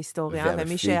החשובים בהיסטוריה,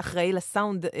 ומי שאחראי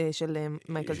לסאונד של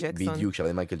מייקל ג'קסון. בדיוק,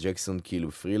 שעבד מייקל ג'קסון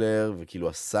כאילו פרילר, וכאילו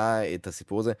עשה את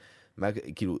הסיפור הזה.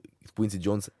 כאילו, קווינסי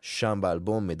ג'ונס שם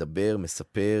באלבום מדבר,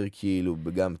 מספר, כאילו,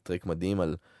 גם טרק מדהים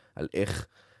על איך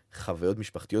חוויות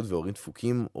משפחתיות והורים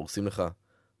דפוקים הורסים לך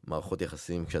מערכות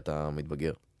יחסים כשאתה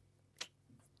מתבגר.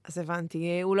 אז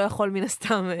הבנתי, הוא לא יכול מן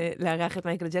הסתם לארח את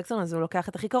מייקל ג'קסון, אז הוא לוקח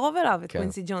את הכי קרוב אליו, את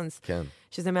קווינסי ג'ונס,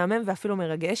 שזה מהמם ואפילו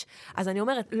מרגש. אז אני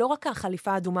אומרת, לא רק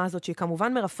החליפה האדומה הזאת, שהיא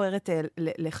כמובן מרפררת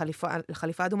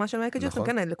לחליפה האדומה של מייקל ג'קסון,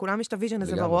 כן, לכולם יש את הוויז'ן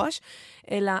הזה בראש,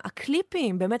 אלא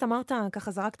הקליפים, באמת אמרת,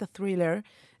 ככה זרקת ת'רילר,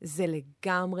 זה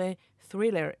לגמרי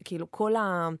ת'רילר, כאילו כל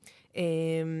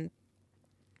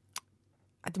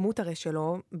הדמות הרי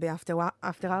שלו,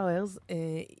 ב-After Hours,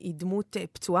 היא דמות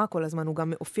פצועה כל הזמן, הוא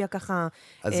גם הופיע ככה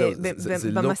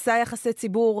במסע יחסי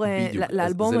ציבור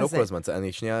לאלבום הזה. זה לא כל הזמן,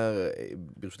 אני שנייה,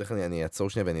 ברשותך אני אעצור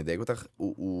שנייה ואני אדייק אותך,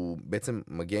 הוא בעצם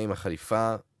מגיע עם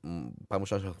החליפה, פעם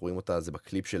ראשונה שאנחנו רואים אותה זה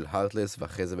בקליפ של Heartless,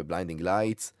 ואחרי זה ב-Blinding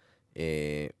Lights,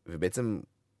 ובעצם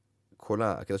כל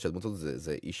הקטע של הדמות הזאת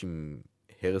זה איש עם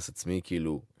הרס עצמי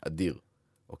כאילו אדיר,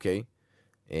 אוקיי?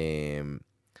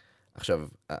 עכשיו,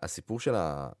 הסיפור של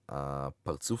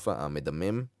הפרצוף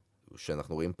המדמם,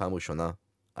 שאנחנו רואים פעם ראשונה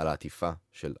על העטיפה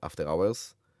של After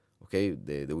Hours, אוקיי?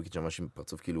 The Weeknd שם משהו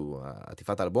פרצוף כאילו,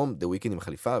 עטיפת האלבום, The Weeknd עם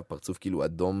חליפה, פרצוף כאילו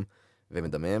אדום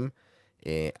ומדמם.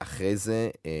 אחרי זה,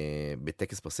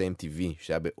 בטקס פרסי MTV,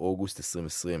 שהיה באוגוסט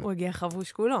 2020. הוא הגיע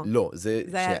חבוש כולו. לא,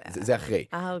 זה אחרי.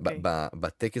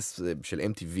 בטקס של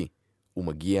MTV, הוא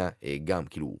מגיע גם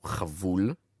כאילו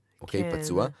חבול, אוקיי?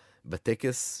 פצוע.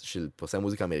 בטקס של פרסי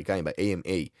המוזיקה האמריקאים,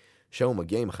 ב-AMA, שם הוא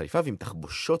מגיע עם החליפה ועם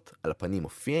תחבושות על הפנים,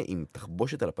 מופיע עם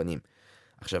תחבושת על הפנים.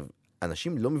 עכשיו,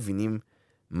 אנשים לא מבינים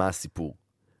מה הסיפור.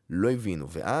 לא הבינו.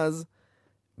 ואז,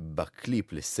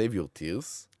 בקליפ ל-Save Your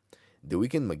Tears, The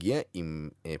Weeknd מגיע עם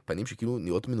פנים שכאילו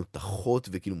נראות מנותחות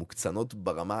וכאילו מוקצנות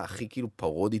ברמה הכי כאילו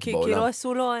פרודית בעולם. כאילו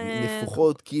עשו לו...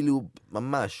 נפוחות, כאילו,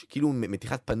 ממש, כאילו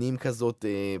מתיחת פנים כזאת,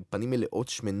 פנים מלאות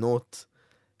שמנות,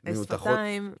 מנותחות,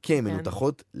 כן,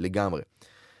 מנותחות לגמרי.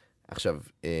 עכשיו,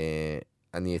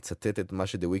 אני אצטט את מה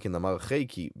שדה וויקנד אמר אחרי,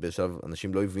 כי בשלב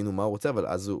אנשים לא הבינו מה הוא רוצה, אבל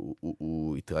אז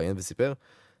הוא התראיין וסיפר,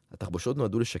 התחבושות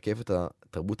נועדו לשקף את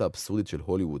התרבות האבסורדית של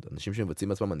הוליווד, אנשים שמבצעים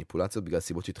בעצמם מניפולציות בגלל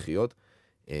סיבות שטחיות,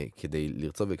 כדי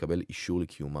לרצות ולקבל אישור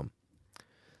לקיומם.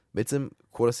 בעצם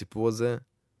כל הסיפור הזה,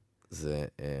 זה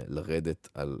לרדת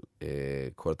על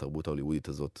כל התרבות ההוליוודית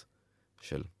הזאת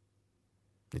של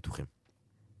ניתוחים.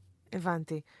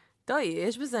 הבנתי. טוב,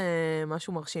 יש בזה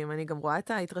משהו מרשים. אני גם רואה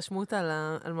את ההתרשמות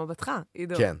על מבטך,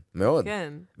 עידו. כן, מאוד.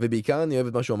 כן. ובעיקר אני אוהב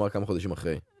את מה שהוא אמר כמה חודשים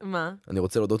אחרי. מה? אני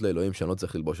רוצה להודות לאלוהים שאני לא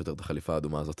צריך ללבוש יותר את החליפה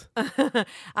האדומה הזאת.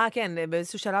 כן,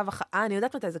 באיזשהו שלב, אני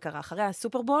יודעת מתי זה קרה, אחרי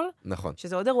הסופרבול. נכון.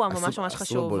 שזה עוד אירוע ממש ממש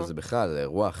חשוב. הסופרבול זה בכלל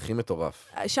האירוע הכי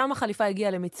מטורף. שם החליפה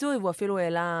הגיעה למיצוי, והוא אפילו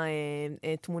העלה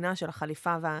תמונה של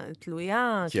החליפה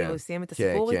והתלויה, כאילו סיים את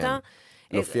הסיפור איתה.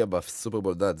 להופיע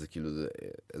בסופרבול דאט, זה כאילו,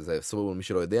 זה סופרבול, מי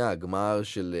שלא יודע, הגמר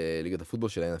של ליגת הפוטבול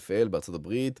של ה-NFL בארצות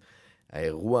הברית,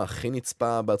 האירוע הכי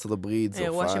נצפה בארצות הברית.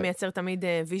 אירוע שמייצר תמיד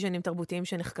ויז'נים תרבותיים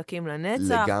שנחקקים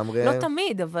לנצח. לגמרי. לא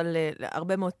תמיד, אבל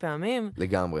הרבה מאוד פעמים.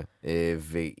 לגמרי.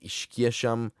 והשקיע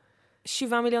שם... $7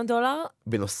 מיליון?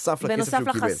 בנוסף לכסף שהוא קיבל. בנוסף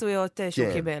לחסויות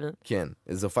שהוא קיבל. כן,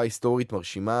 זו הופעה היסטורית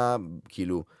מרשימה,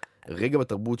 כאילו, רגע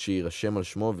בתרבות שירשם על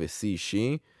שמו ושיא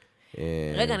אישי,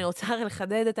 רגע, אני רוצה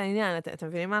לחדד את העניין. אתם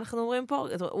מבינים מה אנחנו אומרים פה?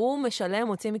 הוא משלם,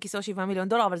 הוציא מכיסו $7 מיליון,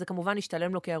 אבל זה כמובן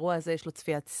ישתלם לו, כי האירוע הזה יש לו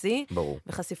צפיית שיא. ברור.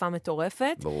 וחשיפה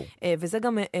מטורפת. ברור. וזה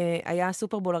גם היה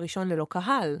הסופרבול הראשון ללא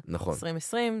קהל. נכון.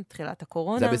 2020, תחילת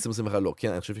הקורונה. זה ב-2021, לא.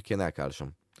 כן, אני חושב שכן היה קהל שם.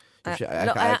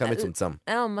 היה קהל מצומצם.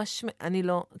 היה ממש, אני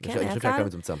לא. כן, היה קהל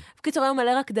מצומצם. בקיצור, היום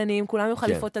מלא רקדנים, כולם עם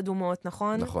חליפות אדומות,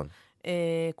 נכון? נכון.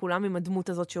 כולם עם הדמות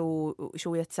הזאת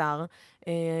שהוא יצר,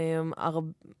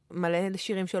 מלא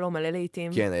שירים שלו, מלא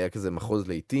לעיתים. כן, היה כזה מחוז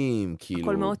לעיתים, כאילו,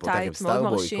 הכל מאוד טייט, מאוד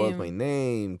מרשים. Call Out My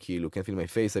Name, כאילו, Can't Feel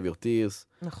My Face, Save Your Tears.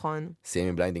 נכון. סיים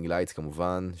עם Blinding Lights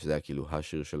כמובן, שזה היה כאילו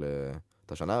השיר של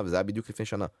את השנה, וזה היה בדיוק לפני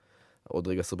שנה. עוד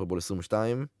רגע סופרבול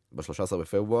 22, ב-13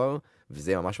 בפברואר,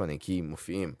 וזה ממש מעניין, כי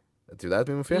מופיעים. את יודעת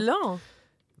מי מופיע? לא.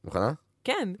 מוכנה?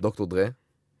 כן. דוקטור דרה,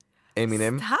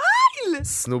 אמינם, סטייל!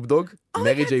 סנופ דוג,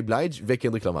 מרי ג'יי בלייג'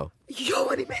 וקנדריק למר.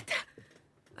 יואו, אני מתה.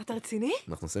 אתה רציני?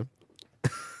 אנחנו עושים?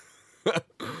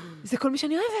 זה כל מי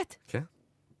שאני אוהבת. כן.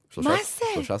 מה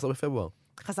זה? 13 בפברואר.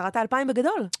 חזרת ה-2000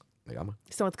 בגדול. לגמרי.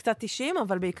 זאת אומרת, קצת 90,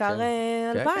 אבל בעיקר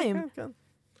 2000. כן.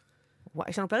 וואי,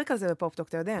 יש לנו פרק על זה בפופטוק,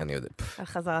 אתה יודע. אני יודע. על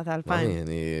חזרת ה-2000.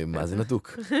 אני מאזין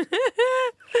הדוק.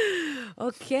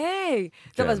 אוקיי.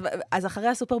 טוב, אז אחרי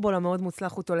הסופרבול המאוד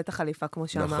מוצלח הוא תולת החליפה, כמו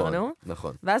שאמרנו.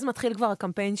 נכון. ואז מתחיל כבר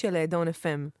הקמפיין של דון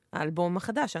FM, האלבום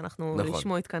החדש, שאנחנו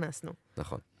לשמו התכנסנו.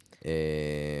 נכון.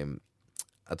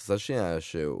 את רוצה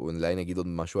שאולי נגיד עוד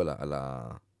משהו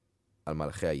על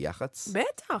מהלכי היח"צ?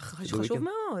 בטח, חשוב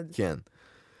מאוד. כן.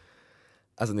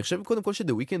 אז אני חושב קודם כל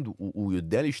וויקנד הוא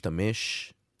יודע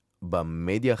להשתמש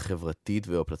במדיה החברתית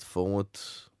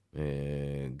ובפלטפורמות,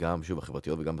 גם שוב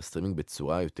החברתיות וגם בסטרימינג,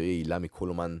 בצורה יותר יעילה מכל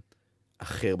אומן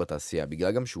אחר בתעשייה,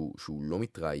 בגלל גם שהוא לא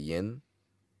מתראיין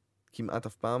כמעט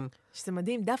אף פעם. שזה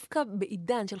מדהים, דווקא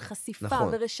בעידן של חשיפה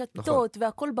ורשתות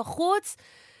והכל בחוץ,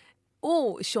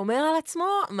 הוא שומר על עצמו,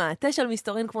 מעטה של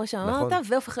מסתורין כמו שאמרת,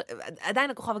 ועדיין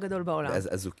הכוכב הגדול בעולם.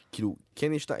 אז הוא כאילו,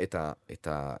 כן יש את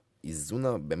האיזון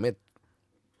הבאמת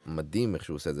מדהים איך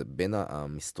שהוא עושה את זה, בין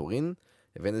המסתורין,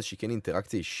 לבין איזושהי כן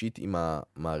אינטראקציה אישית עם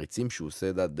המעריצים שהוא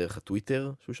עושה דרך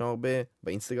הטוויטר, שהוא שם הרבה,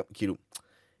 באינסטגרם, כאילו,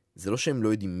 זה לא שהם לא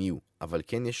יודעים מי הוא, אבל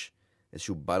כן יש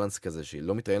איזשהו בלנס כזה,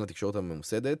 שלא מתראיין לתקשורת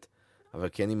הממוסדת, אבל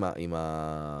כן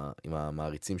עם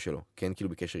המעריצים שלו, כן כאילו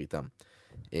בקשר איתם.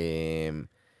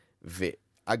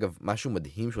 ואגב, משהו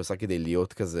מדהים שהוא עשה כדי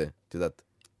להיות כזה, את יודעת,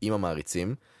 עם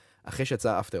המעריצים, אחרי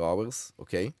שיצא After Hours,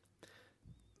 אוקיי?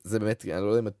 זה באמת, אני לא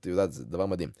יודע אם את יודעת, זה דבר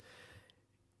מדהים.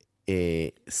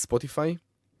 ספוטיפיי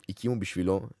הקימו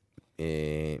בשבילו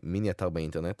מיני אתר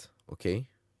באינטרנט, אוקיי?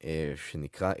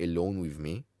 שנקרא Alone with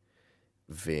me,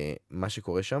 ומה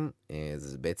שקורה שם,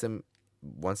 זה בעצם,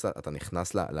 once אתה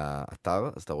נכנס לאתר,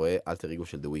 אז אתה רואה אלטר אגו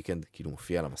של וויקנד, כאילו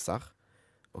מופיע על המסך,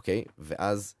 אוקיי?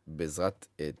 ואז בעזרת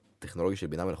טכנולוגיה של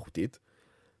בינה מלאכותית,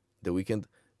 וויקנד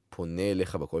פונה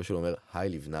אליך בקול שלו, אומר, היי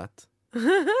לבנת,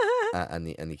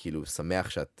 אני כאילו שמח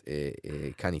שאת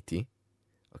כאן איתי,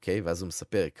 אוקיי? ואז הוא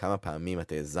מספר כמה פעמים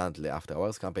את האזנת ל-After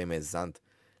Hours, כמה פעמים האזנת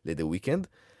ל-The Weekend,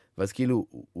 ואז כאילו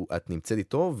את נמצאת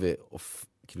איתו,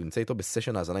 וכאילו נמצאת איתו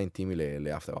בסשן האזנה אינטימי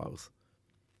ל-After Hours.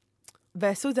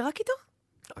 ועשו את זה רק איתו?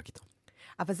 רק איתו.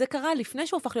 אבל זה קרה לפני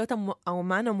שהוא הפך להיות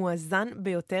האמן המואזן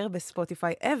ביותר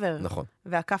בספוטיפיי ever. נכון.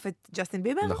 ועקף את ג'סטין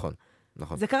ביבר? נכון.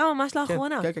 זה קרה ממש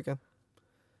לאחרונה. כן.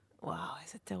 וואו,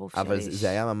 איזה טירוף שלי. אבל זה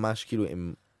היה ממש כאילו,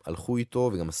 הם הלכו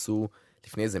איתו וגם עשו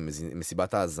לפני זה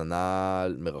מסיבת האזנה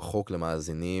מרחוק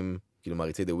למאזינים, כאילו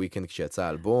מעריצי The Weeknd כשיצא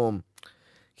האלבום.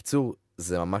 קיצור,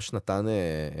 זה ממש נתן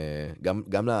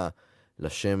גם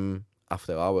לשם After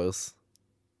Hours,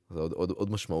 זה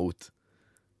עוד משמעות.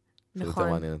 נכון.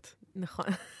 יותר מעניינת. נכון.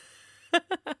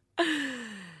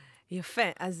 יפה,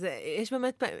 אז יש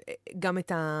באמת גם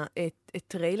את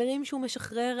הטריילרים שהוא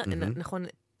משחרר, נכון,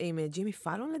 עם ג'ימי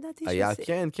פאלון לדעתי? היה,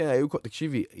 כן,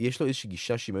 תקשיבי, יש לו איזושהי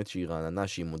גישה שהיא באמת שהיא רעננה,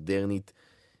 שהיא מודרנית,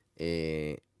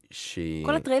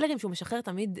 כל הטריילרים שהוא משחרר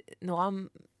תמיד נורא,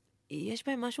 יש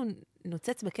בהם משהו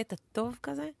נוצץ בקטע טוב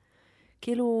כזה,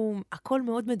 כאילו הכל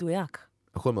מאוד מדויק.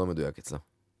 הכל מאוד מדויק אצלה,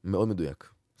 מאוד מדויק,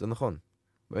 זה נכון,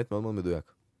 באמת מאוד מאוד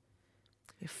מדויק.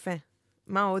 יפה.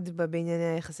 מה עוד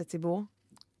בענייני יחסי ציבור?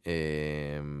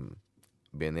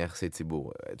 בענייני יחסי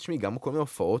ציבור. תשמעי, גם כל מיני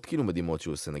הופעות כאילו מדהימות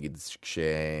שהוא עושה, נגיד,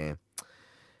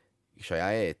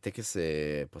 כשהיה טקס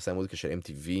פרסי המוזיקה של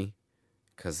MTV,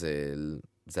 כזה,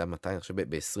 זה היה מתי, אני חושב,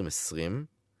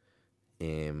 ב-2020,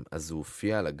 אז הוא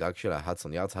הופיע על הגג של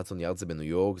ההדסון יארדס, הדסון יארדס זה בניו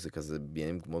יורק, זה כזה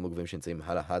בעניינים מאוד מגוונים שנמצאים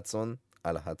על ההדסון,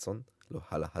 לא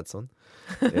על ההדסון,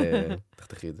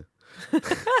 תחתכי את זה.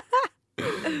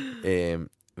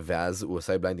 ואז הוא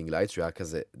עשה בליינדינג לייטס, שהוא היה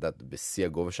כזה, בשיא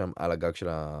הגובה שם, על הגג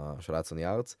של ההדסון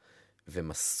יארדס,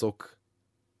 ומסוק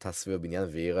טס סביב הבניין,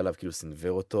 והעיר עליו, כאילו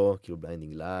סנבר אותו, כאילו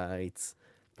בליינדינג לייטס.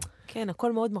 כן,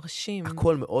 הכל מאוד מרשים.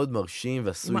 הכל מאוד מרשים,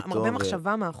 ועשו איתו. הרבה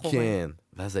מחשבה מאחורי. כן,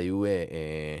 ואז היו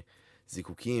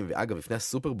זיקוקים, ואגב, לפני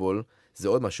הסופרבול, זה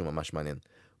עוד משהו ממש מעניין.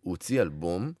 הוא הוציא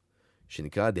אלבום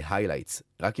שנקרא The Highlights,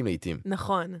 רק עם לעיתים.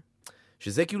 נכון.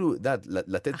 שזה כאילו,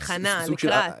 לתת הכנה, סוג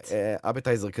לקראת. של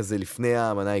אפטייזר כזה לפני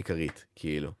המנה העיקרית,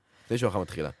 כאילו. לפני שהמחה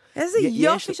מתחילה. איזה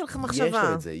יופי שלך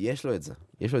מחשבה. יש לו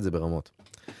את זה ברמות.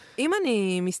 אם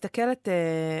אני מסתכלת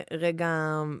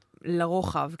רגע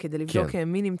לרוחב, כדי לבדוק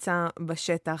מי נמצא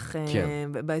בשטח,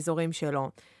 באזורים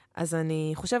שלו, אז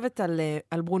אני חושבת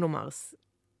על ברונו מרס.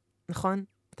 נכון?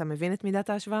 אתה מבין את מידת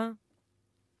ההשוואה?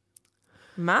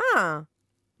 מה?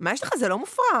 מה יש לך? זה לא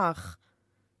מופרך.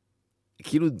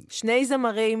 כאילו... שני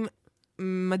זמרים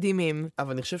מדהימים.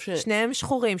 אבל אני חושב שניהם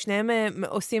שחורים, שניהם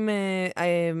עושים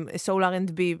סול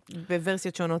R&B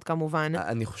בוורסיות שונות כמובן.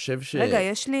 אני חושב רגע,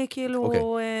 יש לי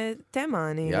כאילו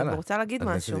תמה, אני רוצה להגיד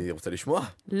משהו. אני רוצה לשמוע.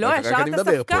 לא, ישר אתה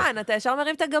ספקן, אתה ישר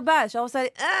מרים את הגבה, ישר עושה לי,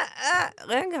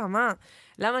 רגע, מה?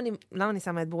 למה אני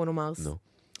שמה את ברונו מרס? נו.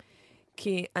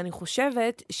 כי אני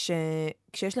חושבת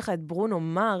שכשיש לך את ברונו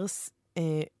מרס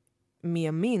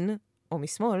מימין, או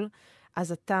משמאל,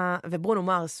 אז אתה, וברונו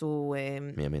מרס הוא...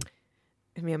 מימין.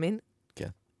 מימין? כן.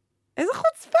 איזה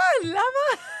חוצפן,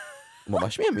 למה?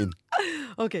 ממש מימין.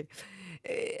 אוקיי.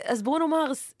 אז ברונו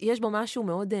מרס, יש בו משהו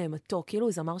מאוד מתוק, כאילו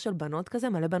הוא זמר של בנות כזה,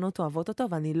 מלא בנות אוהבות אותו,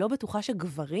 ואני לא בטוחה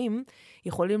שגברים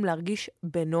יכולים להרגיש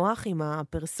בנוח עם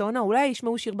הפרסונה, אולי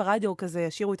ישמעו שיר ברדיו כזה,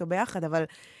 ישירו איתו ביחד, אבל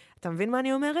אתה מבין מה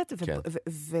אני אומרת? כן.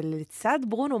 ולצד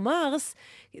ברונו מרס,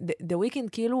 The וויקנד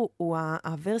כאילו הוא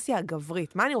הוורסיה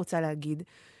הגברית. מה אני רוצה להגיד?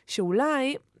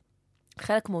 שאולי...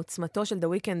 חלק מעוצמתו של The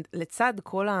וויקנד, לצד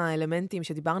כל האלמנטים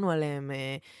שדיברנו עליהם,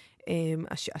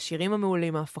 השירים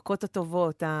המעולים, ההפקות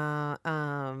הטובות,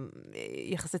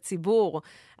 יחסי ציבור,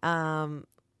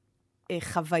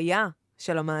 החוויה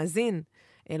של המאזין,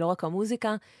 לא רק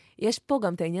המוזיקה, יש פה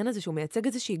גם את העניין הזה שהוא מייצג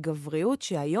איזושהי גבריות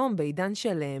שהיום בעידן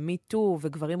של מי-טו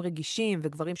וגברים רגישים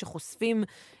וגברים שחושפים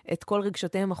את כל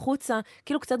רגשותיהם החוצה,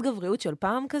 כאילו קצת גבריות של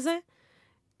פעם כזה,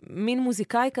 מין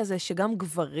מוזיקאי כזה שגם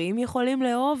גברים יכולים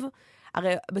לאהוב,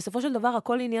 הרי בסופו של דבר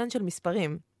הכל עניין של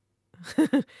מספרים.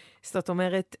 זאת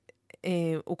אומרת,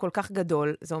 הוא כל כך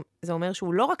גדול, זה אומר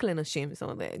שהוא לא רק לנשים, זאת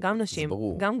אומרת, גם נשים,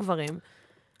 גם גברים.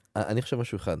 אני חושב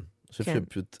משהו אחד. אני חושב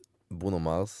שפשוט ברונו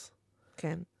מרס,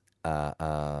 כן.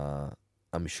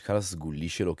 המשקל הסגולי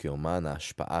שלו כאומן,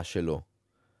 ההשפעה שלו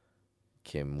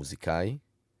כמוזיקאי,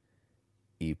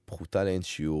 היא פחותה לאין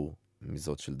שיעור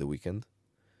מזאת של The וויקנד.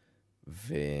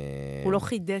 הוא לא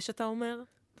חידש, אתה אומר?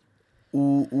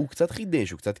 הוא קצת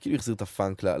חידש, הוא קצת כאילו החזיר את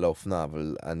הפאנק לאופנה,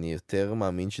 אבל אני יותר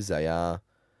מאמין שזה היה...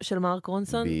 של מרק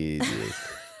רונסון? בדיוק.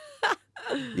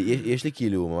 יש לי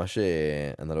כאילו ממש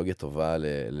אנלוגיה טובה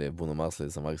לברונו מרס,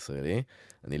 לזמר ישראלי,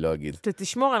 אני לא אגיד.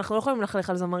 תשמור, אנחנו לא יכולים ללכלך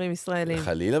על זמרים ישראלים.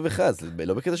 חלילה וחס,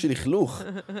 לא בקטע של לכלוך,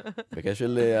 בקטע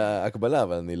של הקבלה,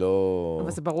 אבל אני לא...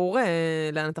 אבל זה ברור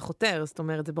לאן אתה חותר, זאת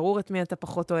אומרת, זה ברור את מי אתה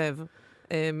פחות אוהב.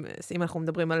 אם אנחנו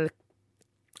מדברים על...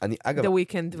 The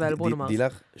וויקנד ועל ברונו מרס.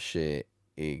 דילך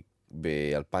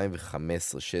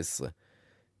שב-2015, 16,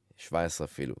 17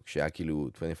 אפילו, כשהיה כאילו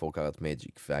 24 קארט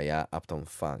מג'יק, והיה אפטאון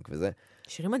פאנק וזה.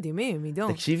 שירים מדהימים,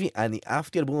 עידו. תקשיבי, אני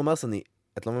אהבתי על ברונו מרס,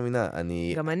 את לא מאמינה,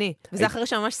 גם אני. וזה אחרי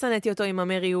שממש שנאתי אותו עם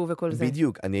אמריו וכל זה.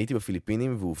 בדיוק, אני הייתי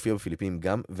בפיליפינים, והוא הופיע בפיליפינים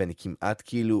גם, ואני כמעט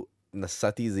כאילו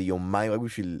נסעתי איזה יומיים רק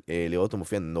בשביל לראות אותו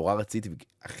מופיע, נורא רציתי,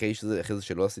 אחרי זה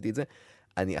שלא עשיתי את זה,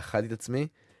 אני אכלתי את עצמי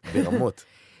ברמות.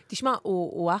 תשמע,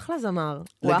 הוא אחלה זמר,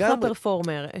 הוא אחלה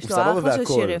פרפורמר, יש לו אחלה של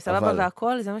שירים, סבבה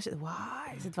והכל, זה מה ש...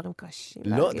 וואי, איזה דברים קשים.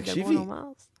 לא, תקשיבי,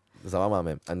 זה זמר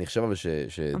מהמם. אני חושב אבל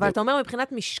אבל אתה אומר,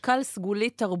 מבחינת משקל סגולי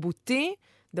תרבותי,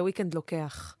 The וויקנד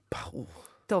לוקח. ברור.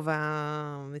 טוב,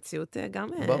 המציאות גם...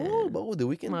 ברור, The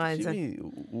וויקנד, תקשיבי,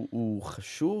 הוא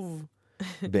חשוב,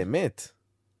 באמת.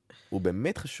 הוא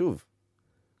באמת חשוב.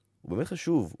 הוא באמת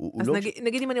חשוב. אז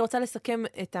נגיד אם אני רוצה לסכם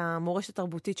את המורשת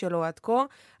התרבותית שלו עד כה,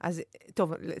 אז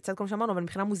טוב, לצד כל מה שאמרנו, אבל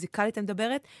מבחינה מוזיקלית אני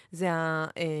מדברת, זה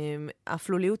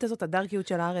האפלוליות הזאת, הדארקיות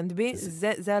של ה-R&B,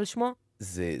 זה על שמו?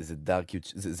 זה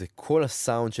דארקיות, זה כל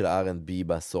הסאונד של ה-R&B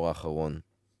בעשור האחרון,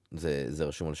 זה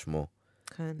רשום על שמו.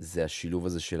 כן. זה השילוב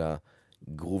הזה של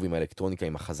הגרוב עם האלקטרוניקה,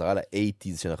 עם החזרה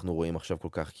ל-80s שאנחנו רואים עכשיו כל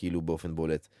כך כאילו באופן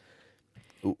בולט.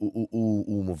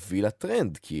 הוא מוביל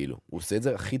הטרנד, כאילו. הוא עושה את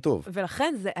זה הכי טוב.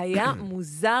 ולכן זה היה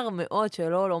מוזר מאוד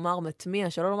שלא לומר מטמיע,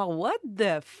 שלא לומר what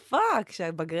the fuck,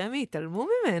 שבגרמי התעלמו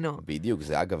ממנו. בדיוק,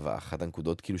 זה אגב אחת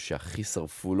הנקודות כאילו שהכי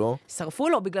שרפו לו. שרפו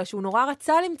לו בגלל שהוא נורא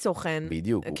רצה למצוא חן.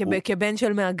 בדיוק. כבן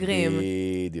של מהגרים.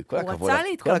 בדיוק. הוא רצה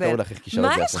להתקבל. כל הכבוד לך, איך קישרת.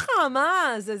 מה יש לך? מה?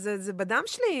 זה בדם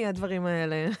שלי, הדברים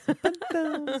האלה.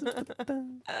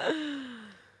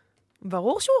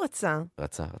 ברור שהוא רצה.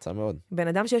 רצה מאוד. בן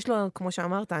אדם שיש לו, כמו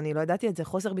שאמרת, אני לא ידעתי את זה,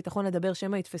 חוסר ביטחון לדבר,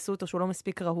 שמה יתפסו אותו, שהוא לא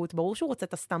מספיק רהוט. ברור שהוא רוצה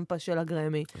את הסטמפה של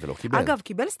הגרמי. ולא קיבל. אגב,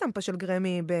 קיבל סטמפה של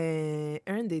גרמי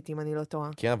ב-Earned It, אם אני לא טועה.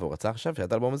 כן, אבל הוא רצה עכשיו שהיה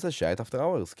את האלבום הזה, שהיה את After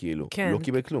Hours, כאילו. כן. הוא לא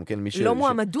קיבל כלום, כן, לא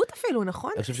מועמדות אפילו,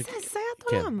 נכון? זה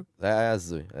היה עולם. זה היה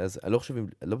הזוי. אני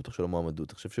לא בטוח שלא מועמדות,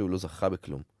 אני חושב שהוא לא זכה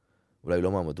בכלום. אולי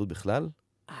לא מועמדות בכלל?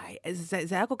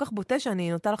 זה היה כל כך בוטה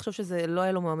שאני נוטה לחשוב שזה לא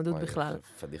היה לו מועמדות בכלל.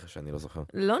 פדיחה שאני לא זוכר.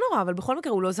 לא נורא, אבל בכל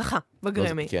מקרה הוא לא זכה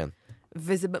בגרמי. כן.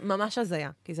 וזה ממש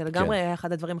הזיה, כי זה לגמרי היה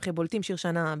אחד הדברים הכי בולטים, שיר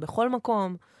שנה בכל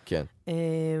מקום. כן.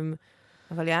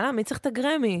 אבל יאללה, מי צריך את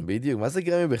הגרמי? בדיוק, מה זה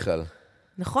גרמי בכלל?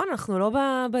 נכון, אנחנו לא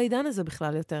בעידן הזה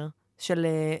בכלל יותר. של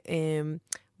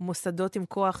מוסדות עם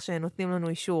כוח שנותנים לנו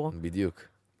אישור. בדיוק.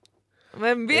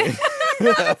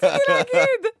 רציתי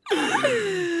להגיד.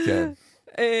 כן.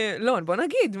 לא, בוא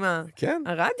נגיד, מה? כן.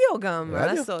 הרדיו גם, מה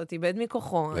לעשות, איבד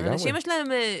מכוחו. אנשים יש להם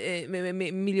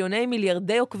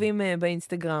מיליוני עוקבים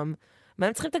באינסטגרם. מה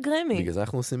הם צריכים את הגרמי? בגלל זה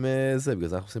אנחנו עושים בגלל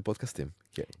זה אנחנו עושים פודקאסטים.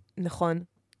 כן. נכון,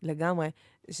 לגמרי.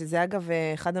 שזה אגב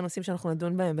אחד הנושאים שאנחנו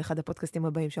נדון בהם באחד הפודקאסטים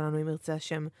הבאים שלנו, אם ירצה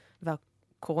השם,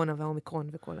 והקורונה והאומיקרון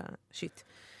וכל השיט.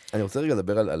 אני רוצה רגע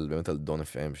לדבר באמת על דון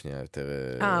FM, שנייה יותר...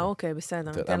 אוקיי,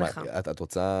 בסדר, ניתן לך. את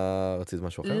רצית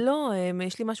משהו אחר? לא,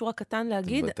 יש לי משהו רק קטן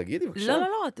להגיד. תגידי, בבקשה.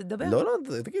 לא, תדבר. לא,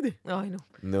 תגידי. אוי, נו.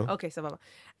 נו. אוקיי, סבבה.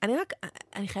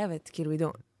 אני חייבת, כאילו,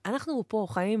 עידו, אנחנו פה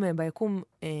חיים ביקום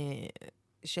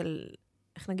של,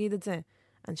 איך נגיד את זה?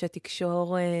 אנשי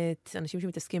תקשורת, אנשים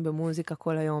שמתעסקים במוזיקה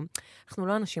כל היום. אנחנו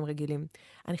לא אנשים רגילים.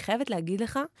 אני חייבת להגיד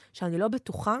לך שאני לא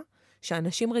בטוחה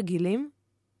שאנשים רגילים,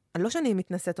 לא שאני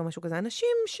מתנשאת או משהו כזה, אנשים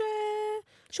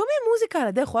ששומעים מוזיקה על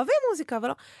הדרך, אוהבים מוזיקה, אבל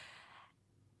לא...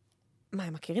 מה,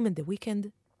 הם מכירים את וויקנד?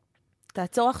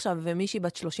 תעצור עכשיו מישהי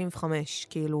בת 35,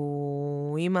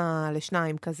 כאילו, אימא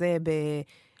לשניים כזה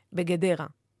בגדרה.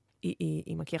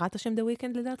 היא מכירה את השם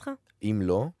וויקנד לדעתך? אם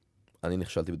לא, אני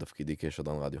נכשלתי בתפקידי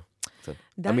כשדרן רדיו.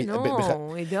 די,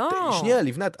 נו, עידו. שנייה,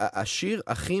 לבנת, השיר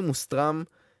הכי מוסטרם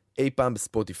אי פעם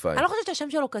בספוטיפיי. אני לא חושבת שהשם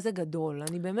שלו כזה גדול,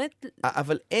 אני באמת...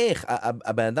 אבל איך?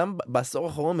 הבן אדם בעשור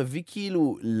האחרון מביא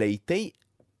כאילו לעיתי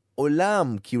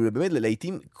עולם, כאילו באמת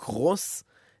לעיתים קרוס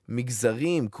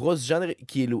מגזרים, קרוס ז'אנר,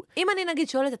 כאילו... אם אני נגיד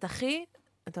שואלת את אחי,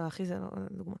 אחי זה לא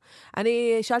דוגמה,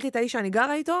 אני שאלתי את האיש שאני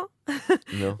גרה איתו,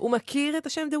 הוא מכיר את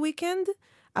השם The Weeknd,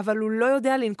 אבל הוא לא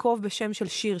יודע לנקוב בשם של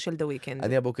שיר של The Weeknd.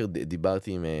 אני הבוקר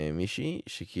דיברתי עם מישהי,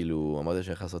 שכאילו אמרתי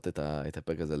שאני יכול לעשות את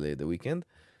הפרק הזה ל-The Weeknd,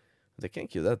 זה כן,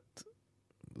 כי יודעת,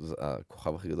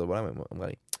 הכוכב הכי גדול בעולם, אמרה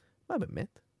לי, מה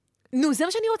באמת? נו, זה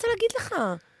מה שאני רוצה להגיד לך.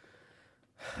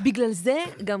 בגלל זה,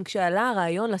 גם כשעלה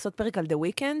הרעיון לעשות פרק על The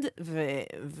Weeknd,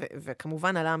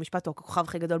 וכמובן עלה המשפט, הוא הכוכב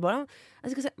הכי גדול בעולם, אז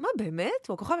זה כזה, מה באמת?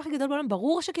 הוא הכוכב הכי גדול בעולם,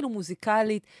 ברור שכאילו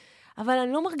מוזיקלית, אבל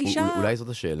אני לא מרגישה... אולי זאת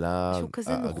השאלה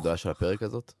הגדולה של הפרק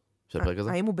הזאת? של הפרק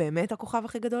הזה? האם הוא באמת הכוכב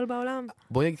הכי גדול בעולם?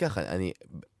 בואי נגיד ככה,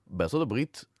 בארצות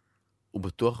הברית, הוא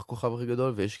בטוח הכוכב הכי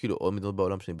גדול, ויש כאילו עוד מדינות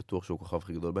בעולם שאני בטוח שהוא הכוכב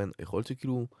הכי גדול בהן. יכול להיות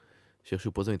שכאילו,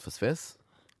 שאיכשהו פה זה מתפספס?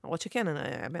 למרות שכן,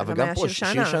 אבל גם פה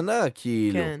שיר שנה,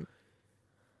 כאילו. כן.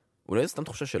 אולי זה סתם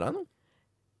תחושה שלנו?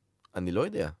 אני לא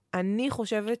יודע. אני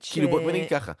חושבת ש... כאילו בואי נגיד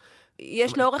ככה.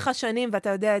 יש לאורך השנים, ואתה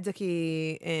יודע את זה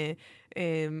כי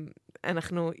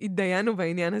אנחנו התדיינו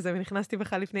בעניין הזה, ונכנסתי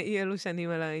בך לפני אי אלו שנים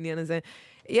על העניין הזה.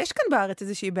 יש כאן בארץ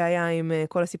איזושהי בעיה עם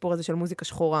כל הסיפור הזה של מוזיקה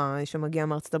שחורה שמגיעה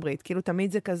מארצות הברית. כאילו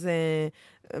תמיד זה כזה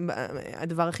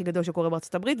הדבר הכי גדול שקורה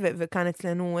בארצות הברית, וכאן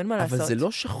אצלנו אין מה לעשות. אבל זה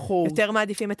לא שחור. יותר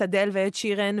מעדיפים את אדל ואת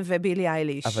שירן ובילי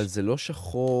אייליש. אבל זה לא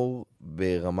שחור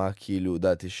ברמה כאילו,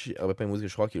 יודעת, יש הרבה פעמים מוזיקה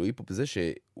שחורה, כאילו היפ-הופ זה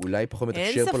שאולי פחות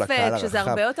מתקשר פה לקהל הרחב. אין ספק שזה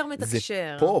הרבה יותר מתקשר.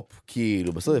 זה פופ,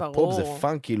 כאילו, בסוף זה פופ, זה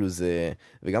פאנק, כאילו זה...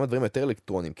 וגם הדברים יותר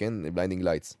אלקטרונים, כן? בליינדינג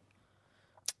לייטס.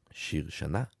 שיר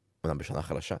שנה, אומנם בשנה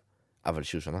חלשה. אבל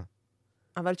שיר שנה.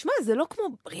 אבל תשמע, זה לא כמו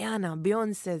ריאנה,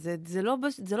 ביונסה, זה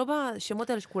לא בשמות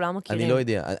האלה שכולם מכירים. אני לא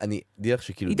יודע, אני דיח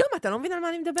שכאילו... עידו, אתה לא מבין על מה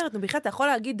אני מדברת. נו, בכלל, אתה יכול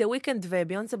להגיד The Weeknd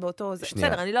וביונסה באותו...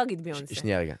 בסדר, אני לא אגיד ביונסה.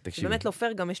 שנייה רגע, תקשיבי. זה באמת לא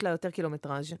פייר, גם יש לה יותר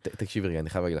קילומטראז'. תקשיבי רגע, אני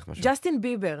חייב להגיד לך משהו. ג'סטין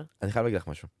ביבר. אני חייב להגיד לך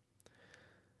משהו.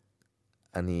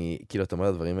 אני, כאילו, אתה אומר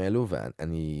את הדברים האלו,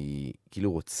 ואני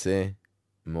כאילו רוצה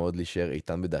מאוד להישאר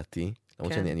איתן בדעתי,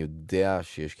 למרות שאני יודע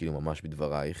שיש כאילו ממש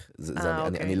בדברייך.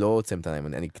 אני לא עוצם את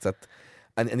העיניים, אני קצת...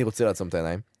 אני רוצה לעצום את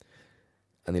העיניים.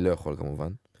 אני לא יכול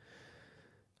כמובן.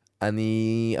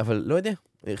 אבל לא יודע.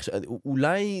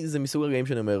 אולי זה מסוג הרגעים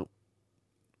שאני אומר,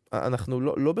 אנחנו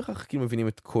לא בהכרח כאילו מבינים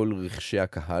את כל רכשי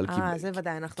הקהל. זה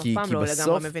ודאי, אנחנו אף פעם לא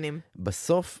לגמרי מבינים.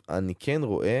 בסוף אני כן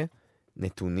רואה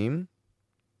נתונים,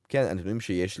 כן, הנתונים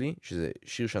שיש לי, שזה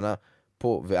שיר שנה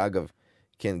פה, ואגב,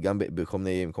 כן, גם בכל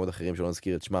מיני מקומות אחרים שלא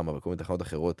נזכיר את שמם, אבל כל מיני תחנות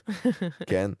אחרות,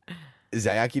 כן?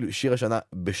 זה היה כאילו שיר השנה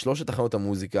בשלושת תחנות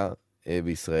המוזיקה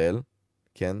בישראל,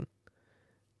 כן?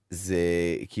 זה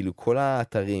כאילו כל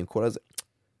האתרים, כל הזה...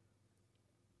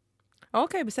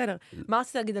 אוקיי, בסדר. מה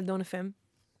רצית להגיד על דון FM?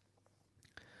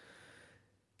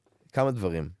 כמה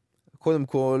דברים. קודם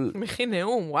כל... מכין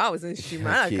נאום, וואו, זה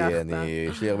נשימה לקחת. כי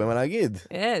יש לי הרבה מה להגיד.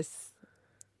 יס.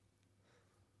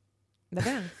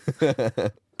 דבר.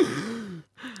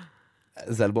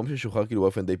 זה אלבום ששוחרר כאילו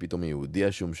באופן די פתאום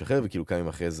יהודיע שהוא משחרר, וכאילו כמה ימים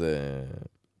אחרי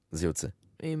זה יוצא.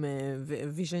 עם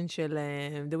ויז'ן של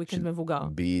The Weeknd מבוגר.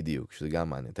 בדיוק, שזה גם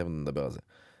מעניין, תכף נדבר על זה.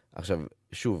 עכשיו,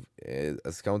 שוב,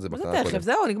 אז כמה זה בקטנה קודם. מה זה תכף?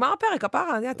 זהו, נגמר הפרק,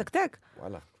 הפרה, זה תקתק.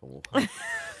 וואלה, כבר מאוחר.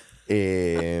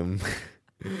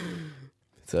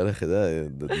 צריך לך,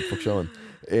 דפוק שעון.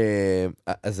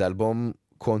 אז זה אלבום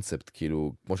קונספט,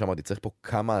 כאילו, כמו שאמרתי, צריך פה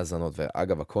כמה האזנות,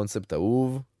 ואגב, הקונספט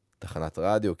אהוב, תחנת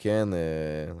רדיו, כן,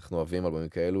 אנחנו אוהבים אלבומים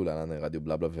כאלו, להלן רדיו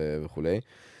בלבלה וכולי.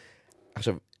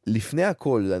 עכשיו, לפני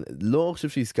הכל, לא חושב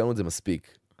שהזכרנו את זה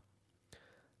מספיק.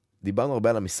 דיברנו הרבה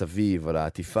על המסביב, על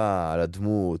העטיפה, על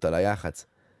הדמות, על היח"צ.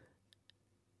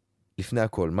 לפני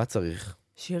הכל, מה צריך?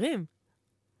 שירים.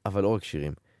 אבל לא רק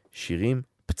שירים. שירים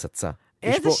פצצה.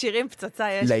 איזה שירים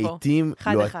פצצה יש פה? לעיתים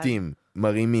לוהטים,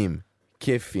 מרימים,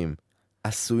 כיפים,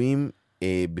 עשויים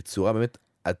בצורה באמת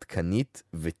עדכנית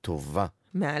וטובה.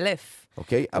 מאלף.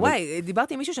 אוקיי? וואי,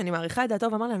 דיברתי עם מישהו שאני מעריכה את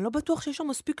דעתו, ואמר לי, אני לא בטוח שיש שם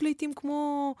מספיק לעיתים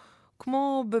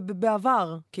כמו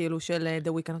בעבר, כאילו, של The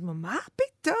Weeknd. מה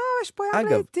פתאום? יש פה ים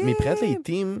לעיתים. אגב, מבחינת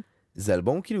לעיתים, זה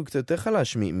אלבום כאילו קצת יותר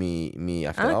חלש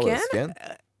מ-After Hours, כן?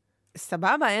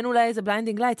 סבבה, אין אולי איזה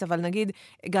בליינדינג לייטס, אבל נגיד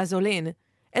גזולין.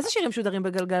 איזה שירים שודרים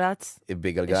בגלגלץ?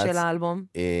 בגלגלץ. של האלבום?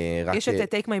 יש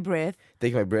את Take My Breath.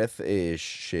 Take My Breath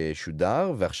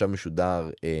ששודר, ועכשיו משודר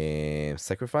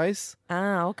Sacrifice.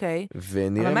 אוקיי.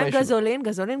 ונראה אבל מה גזולין?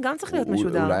 גזולין גם צריך להיות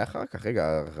משודר. אולי אחר כך,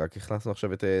 רגע, רק הכנסנו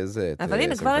עכשיו את זה. אבל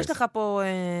הנה, כבר יש לך פה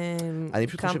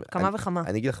כמה וכמה.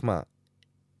 אני אגיד לך מה,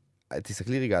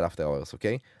 תסתכלי רגע על After Hours,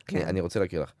 אוקיי? אני רוצה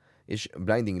להקריא לך. יש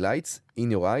Blinding Lights,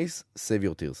 In Your Eyes, Save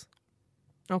Your Tears.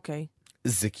 אוקיי.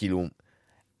 זה כאילו...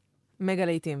 מגה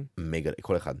לעיתים.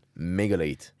 כל אחד. מגה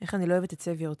לעיט. איך אני לא אוהבת את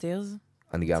Save Your Tears?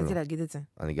 אני גם לא. רציתי להגיד את זה.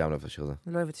 אני גם לא אוהב את השיר הזה.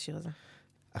 אני לא אוהבת את השיר הזה.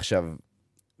 עכשיו,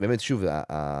 באמת, שוב,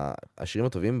 השירים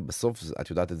הטובים, בסוף, את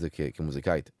יודעת את זה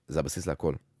כמוזיקאית. זה הבסיס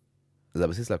להכל. זה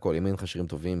הבסיס להכל. אם אין לך שירים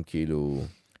טובים, כאילו...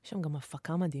 יש שם גם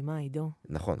הפקה מדהימה, עידו.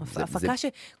 נכון. הפקה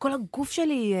שכל הגוף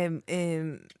שלי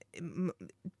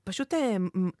פשוט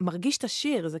מרגיש את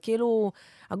השיר. זה כאילו,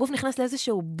 הגוף נכנס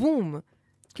לאיזשהו בום.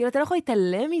 כאילו, אתה לא יכול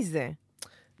להתעלם מזה.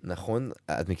 נכון,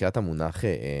 את מכירה את המונח,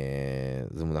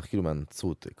 זה מונח כאילו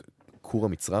מהנצרות, כור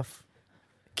המצרף?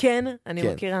 כן,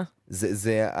 אני מכירה.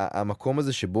 זה המקום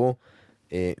הזה שבו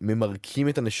ממרקים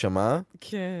את הנשמה,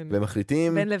 כן.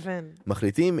 ומחליטים... בין לבין.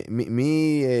 מחליטים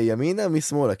מי ימינה, מי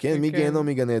שמאלה, כן? מי גיהנום,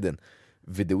 מי גן עדן.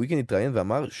 ודה וויקנד התראיין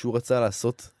ואמר שהוא רצה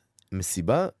לעשות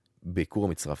מסיבה בכור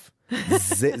המצרף.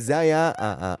 זה היה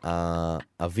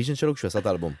הוויז'ן שלו כשהוא עשה את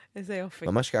האלבום. איזה יופי.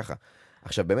 ממש ככה.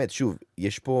 עכשיו באמת, שוב,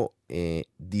 יש פה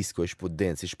דיסקו, יש פה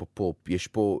דנס, יש פה פופ, יש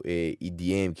פה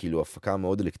EDM, כאילו הפקה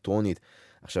מאוד אלקטרונית.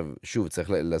 עכשיו, שוב, צריך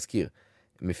להזכיר,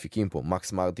 מפיקים פה,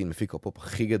 מקס מרטין, מפיק הפופ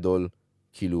הכי גדול,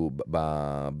 כאילו,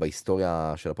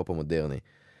 בהיסטוריה של הפופ המודרני.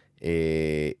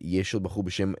 יש עוד בחור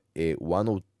בשם One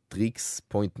of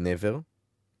Tricks Point Never.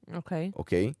 אוקיי.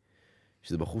 אוקיי?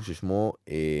 שזה בחור ששמו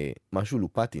משהו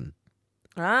לופטין.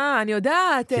 אני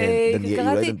יודעת,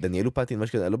 כן, דניאל לופטין,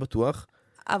 משהו כזה, אני לא בטוח.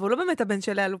 אבל הוא לא באמת הבן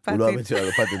שלה לופטין. הוא לא הבן שלה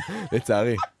לופטין,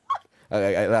 לצערי.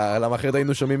 למה אחרת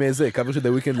היינו שומעים איזה, קאבר של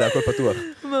The Weeknd להכל פתוח.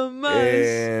 ממש.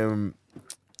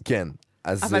 כן.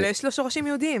 אבל יש לו שורשים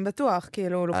יהודיים, בטוח,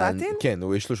 כאילו, לופטין? כן,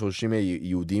 יש לו שורשים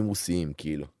יהודיים רוסיים,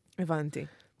 כאילו. הבנתי.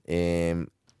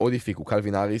 עוד הפיקו,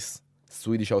 קלווין האריס,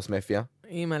 סווידיש האוס מאפיה.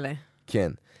 אימאלה.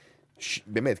 כן.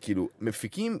 באמת, כאילו,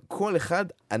 מפיקים כל אחד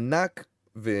ענק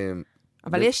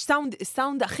אבל יש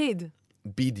סאונד אחיד.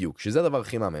 בדיוק, שזה הדבר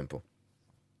הכי מהמם פה.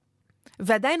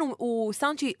 ועדיין הוא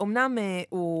סאונד שאומנם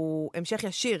הוא המשך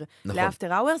ישיר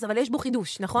לאפטר אאוורס, אבל יש בו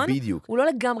חידוש, נכון? בדיוק. הוא לא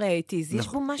לגמרי 80s, יש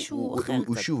בו משהו אחר קצת.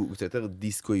 הוא שוב, הוא קצת יותר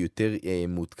דיסקו, יותר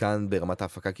מעודכן ברמת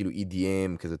ההפקה, כאילו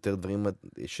EDM, כזה יותר דברים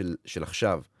של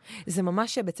עכשיו. זה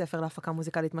ממש בית ספר להפקה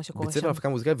מוזיקלית, מה שקורה שם. בית ספר להפקה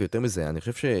מוזיקלית, ויותר מזה, אני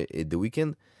חושב ש-The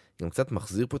Weeknd גם קצת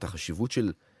מחזיר פה את החשיבות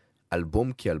של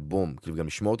אלבום כאלבום, כאילו גם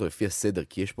לשמוע אותו לפי הסדר,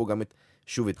 כי יש פה גם את,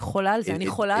 שוב, חולה על זה, אני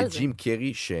חולה על זה. את ג'ים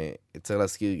קרי, שצריך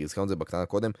להזכיר, הזכרנו את זה בקטנה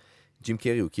קודם, ג'ים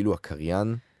קרי הוא כאילו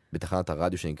הקריין בתחנת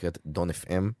הרדיו שנקראת דון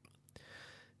FM,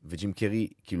 וג'ים קרי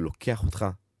כאילו לוקח אותך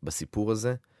בסיפור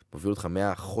הזה, מוביל אותך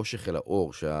מהחושך אל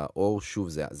האור, שהאור שוב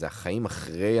זה החיים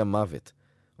אחרי המוות,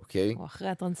 אוקיי? או אחרי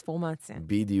הטרנספורמציה.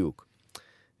 בדיוק.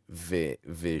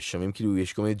 ושמים כאילו,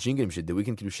 יש כל מיני ג'ינגלים, שדה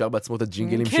וויקנד כאילו שר בעצמו את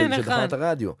הג'ינגלים של תחנת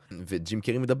הרדיו, וג'ים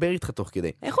קרי מדבר איתך תוך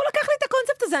כדי. איך הוא לקח לי את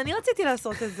הקונספט הזה? אני רציתי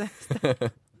לעשות את זה.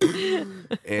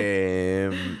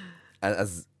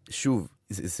 אז שוב,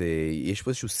 יש פה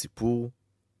איזשהו סיפור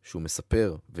שהוא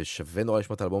מספר, ושווה נורא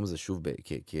לשמוע את האלבום הזה שוב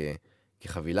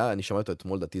כחבילה. אני שמעתי אותו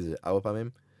אתמול, דעתי זה 4 פעמים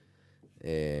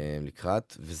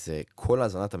לקראת, וזה כל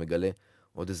האזנה אתה מגלה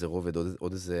עוד איזה רובד,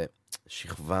 עוד איזה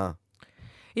שכבה.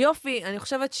 יופי, אני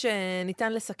חושבת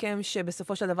שניתן לסכם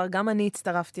שבסופו של דבר גם אני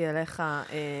הצטרפתי אליך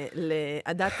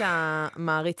לעדת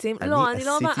המעריצים. לא, אני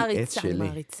לא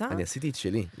מעריצה. אני עשיתי את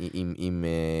שלי.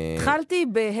 התחלתי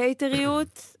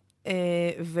בהייטריות,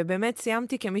 ובאמת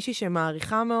סיימתי כמישהי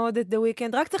שמעריכה מאוד את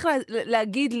וויקנד. רק צריך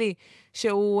להגיד לי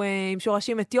שהוא עם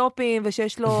שורשים אתיופיים,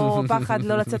 ושיש לו פחד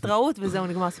לא לצאת רעות, וזהו,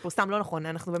 נגמר הסיפור. סתם, לא נכון.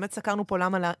 אנחנו באמת סקרנו פה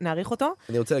למה נעריך אותו.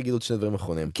 אני רוצה להגיד עוד שני דברים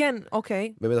אחרונים. כן,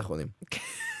 אוקיי. באמת אחרונים.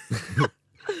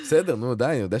 בסדר, נו, די,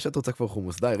 אני יודע שאת רוצה כבר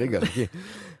חומוס. די, רגע, חכי.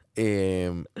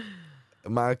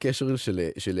 מה הקשר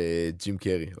של ג'ים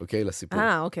קרי, אוקיי? לסיפור.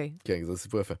 אוקיי. כן, זה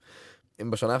סיפור יפה.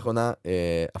 הם בשנה האחרונה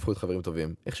הפכו את חברים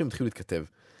טובים. איך שהם התחילו להתכתב.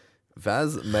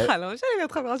 ואז לא משנה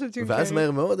להיות חברה של ג'ים קרי. ואז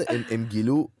מהר מאוד הם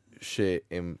גילו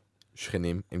שהם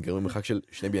שכנים, הם גרו במרחק של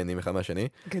 2 בניינים אחד מהשני.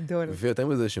 גדול. ויותר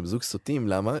מזה שהם זוג סוטים,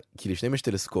 למה? כי לשניהם יש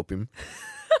טלסקופים.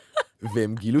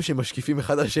 והם גילו שהם משקיפים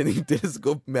אחד על השני עם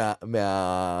טלסקופ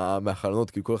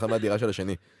מהחלונות, כאילו כל אחד מהדירה של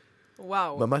השני.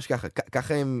 וואו. ממש ככה.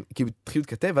 ככה הם כאילו התחילו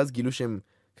להתכתב, ואז גילו שהם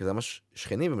כזה ממש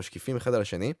שכנים ומשקיפים אחד על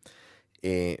השני.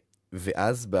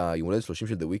 ואז ביום הולדת 30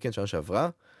 של וויקנד, שנה שעברה,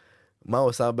 מה הוא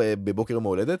עושה בבוקר יום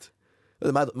ההולדת?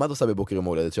 מה את עושה בבוקר יום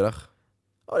ההולדת שלך?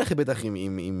 הולכת בטח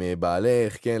עם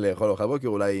בעלך, כן, לאכול ארוחת בוקר,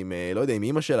 אולי עם, לא יודע, עם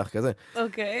אמא שלך, כזה.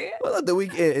 אוקיי.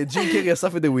 ג'ים קרי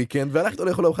אסף את וויקנד, והלכת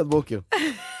לאכול ארוחת בוקר.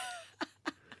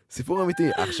 סיפור אמיתי.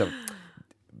 עכשיו,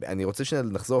 אני רוצה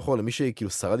שנחזור אחורה למי שכאילו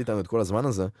שרד איתנו את כל הזמן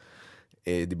הזה.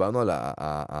 דיברנו על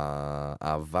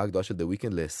האהבה הגדולה של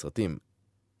וויקנד לסרטים.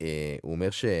 הוא אומר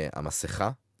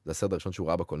שהמסכה, זה הסרט הראשון שהוא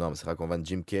ראה בקולנוע, המסכה כמובן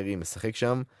ג'ים קרי משחק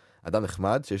שם, אדם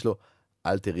נחמד שיש לו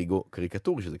אלטר אגו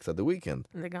קריקטורי, שזה קצת וויקנד.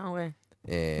 לגמרי.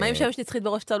 מה אם שמש נצחית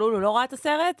בראש צלול, הוא לא ראה את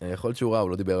הסרט? יכול להיות שהוא ראה, הוא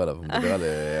לא דיבר עליו, הוא מדבר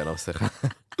על המסכה.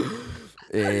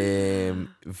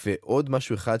 ועוד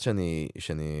משהו אחד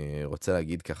שאני רוצה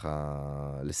להגיד ככה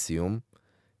לסיום,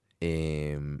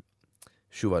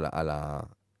 שוב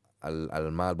על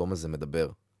מה האלבום הזה מדבר,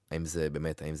 האם זה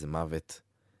באמת, האם זה מוות,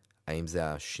 האם זה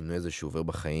השינוי הזה שעובר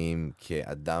בחיים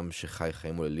כאדם שחי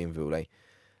חיים מוללים ואולי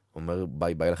אומר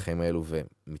ביי ביי לחיים האלו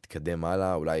ומתקדם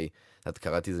הלאה, אולי את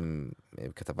קראתי איזה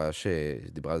כתבה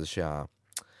שדיברה על זה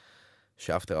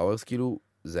שאפטר אאוורס כאילו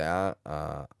זה היה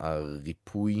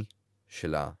הריפוי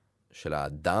של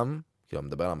האדם, כאילו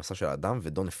מדבר על המסע של האדם,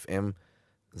 ודון FM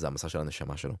זה המסע של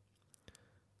הנשמה שלו.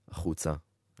 החוצה.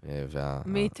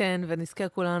 מי ייתן ונזכר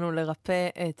כולנו לרפא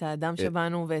את האדם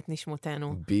שבנו ואת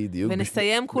נשמותינו. בדיוק.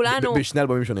 ונסיים כולנו בשני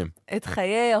אלבומים שונים. את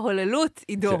חיי ההוללות,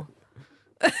 עידו.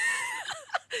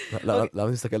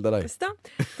 למה נסתכלת עליי? סתם.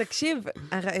 תקשיב,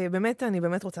 אני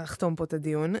באמת רוצה לחתום פה את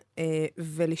הדיון,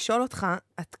 ולשאול אותך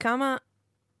עד כמה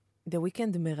The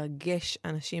Weeknd מרגש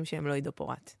אנשים שהם לא עידו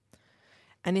פורט.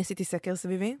 אני עשיתי סקר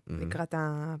סביבי, לקראת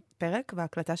הפרק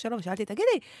וההקלטה שלו, ושאלתי,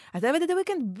 תגידי, את אוהבת את The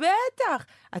Weeknd? בטח!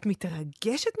 את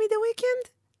מתרגשת מ-The Weeknd?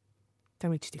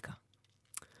 תמיד שתיקה.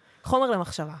 חומר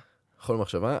למחשבה. חומר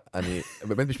למחשבה, אני,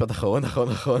 באמת משפט אחרון.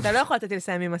 אתה לא יכול לתת לי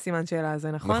לסיים עם הסימן שאלה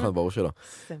הזה, נכון? נכון, ברור שלא.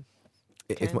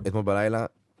 אתמול בלילה,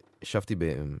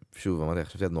 שוב, אמרתי,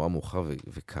 חשבתי עד נורא מאוחר,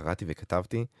 וקראתי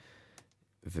וכתבתי,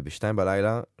 וב-2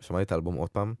 בלילה, שמעתי את האלבום עוד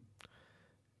פעם,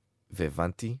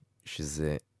 והבנתי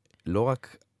שזה לא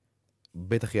רק,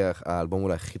 בטח יהיה האלבום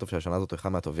אולי הכי טוב של השנה הזאת, אחד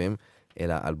מהטובים,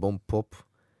 אלא אלבום פופ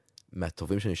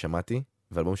מהטובים שאני שמעתי,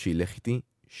 ואלבום שילך איתי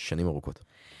שנים ארוכות.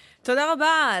 תודה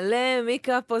רבה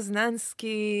למיקה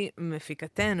פוזננסקי,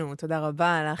 מפיקתנו. תודה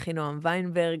רבה לאחינועם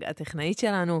ויינברג, הטכנאית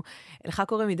שלנו. לך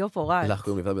קוראים עידו פורט. לך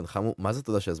קוראים לבנת בן חמו. מה זה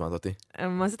תודה שהזמנת אותי?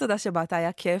 מה זה תודה שבאת?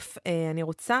 היה כיף. אני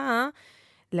רוצה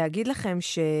להגיד לכם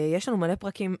שיש לנו מלא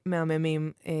פרקים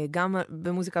מהממים, גם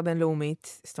במוזיקה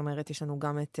בינלאומית, זאת אומרת, יש לנו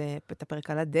גם את הפרק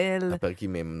על אדל. הפרק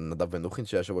עם נדב בן נוחין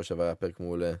שהיה שבוע שעבר, היה פרק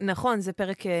מעולה. נכון, זה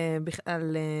פרק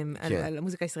על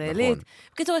המוזיקה הישראלית.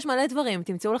 בקיצור, יש מלא דברים,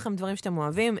 תמצאו לכם דברים שאתם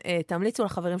אוהבים, תמליצו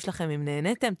לחברים שלכם אם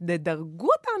נהנתם, דרגו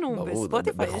אותנו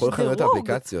בספוטיפיי, יש בכל חנויות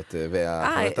האפליקציות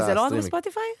זה לא רק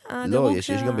בספוטיפיי? לא,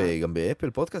 יש גם באפל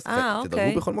פודקאסט,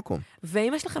 תדרגו בכל מקום.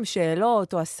 ואם יש לכם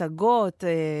שאלות או השגות,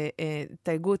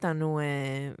 תייגו אותנו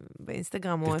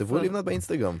באינסטגרם. תכתבו לבנת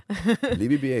באינסטגרם,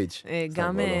 LibiBH.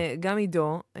 גם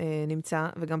עידו נמצא,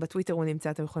 וגם בטוויטר הוא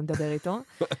נמצא, אתם יכולים לדבר איתו.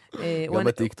 גם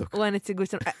בטיקטוק. הוא הנציגות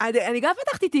שלנו. אני גם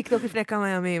פתחתי טיקטוק לפני כמה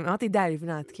ימים, אמרתי די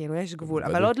לבנת, כאילו יש גבול,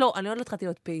 אבל אני עוד לא התחלתי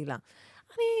להיות פעילה.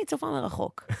 אני צופה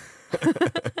מרחוק.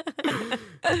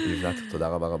 לבנת, תודה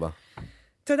רבה רבה.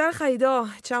 תודה לך עידו,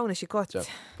 צ'או נשיקות.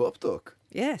 פופטוק.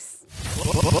 יס.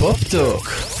 פופטוק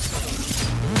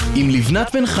עם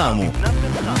לבנת בן חמו.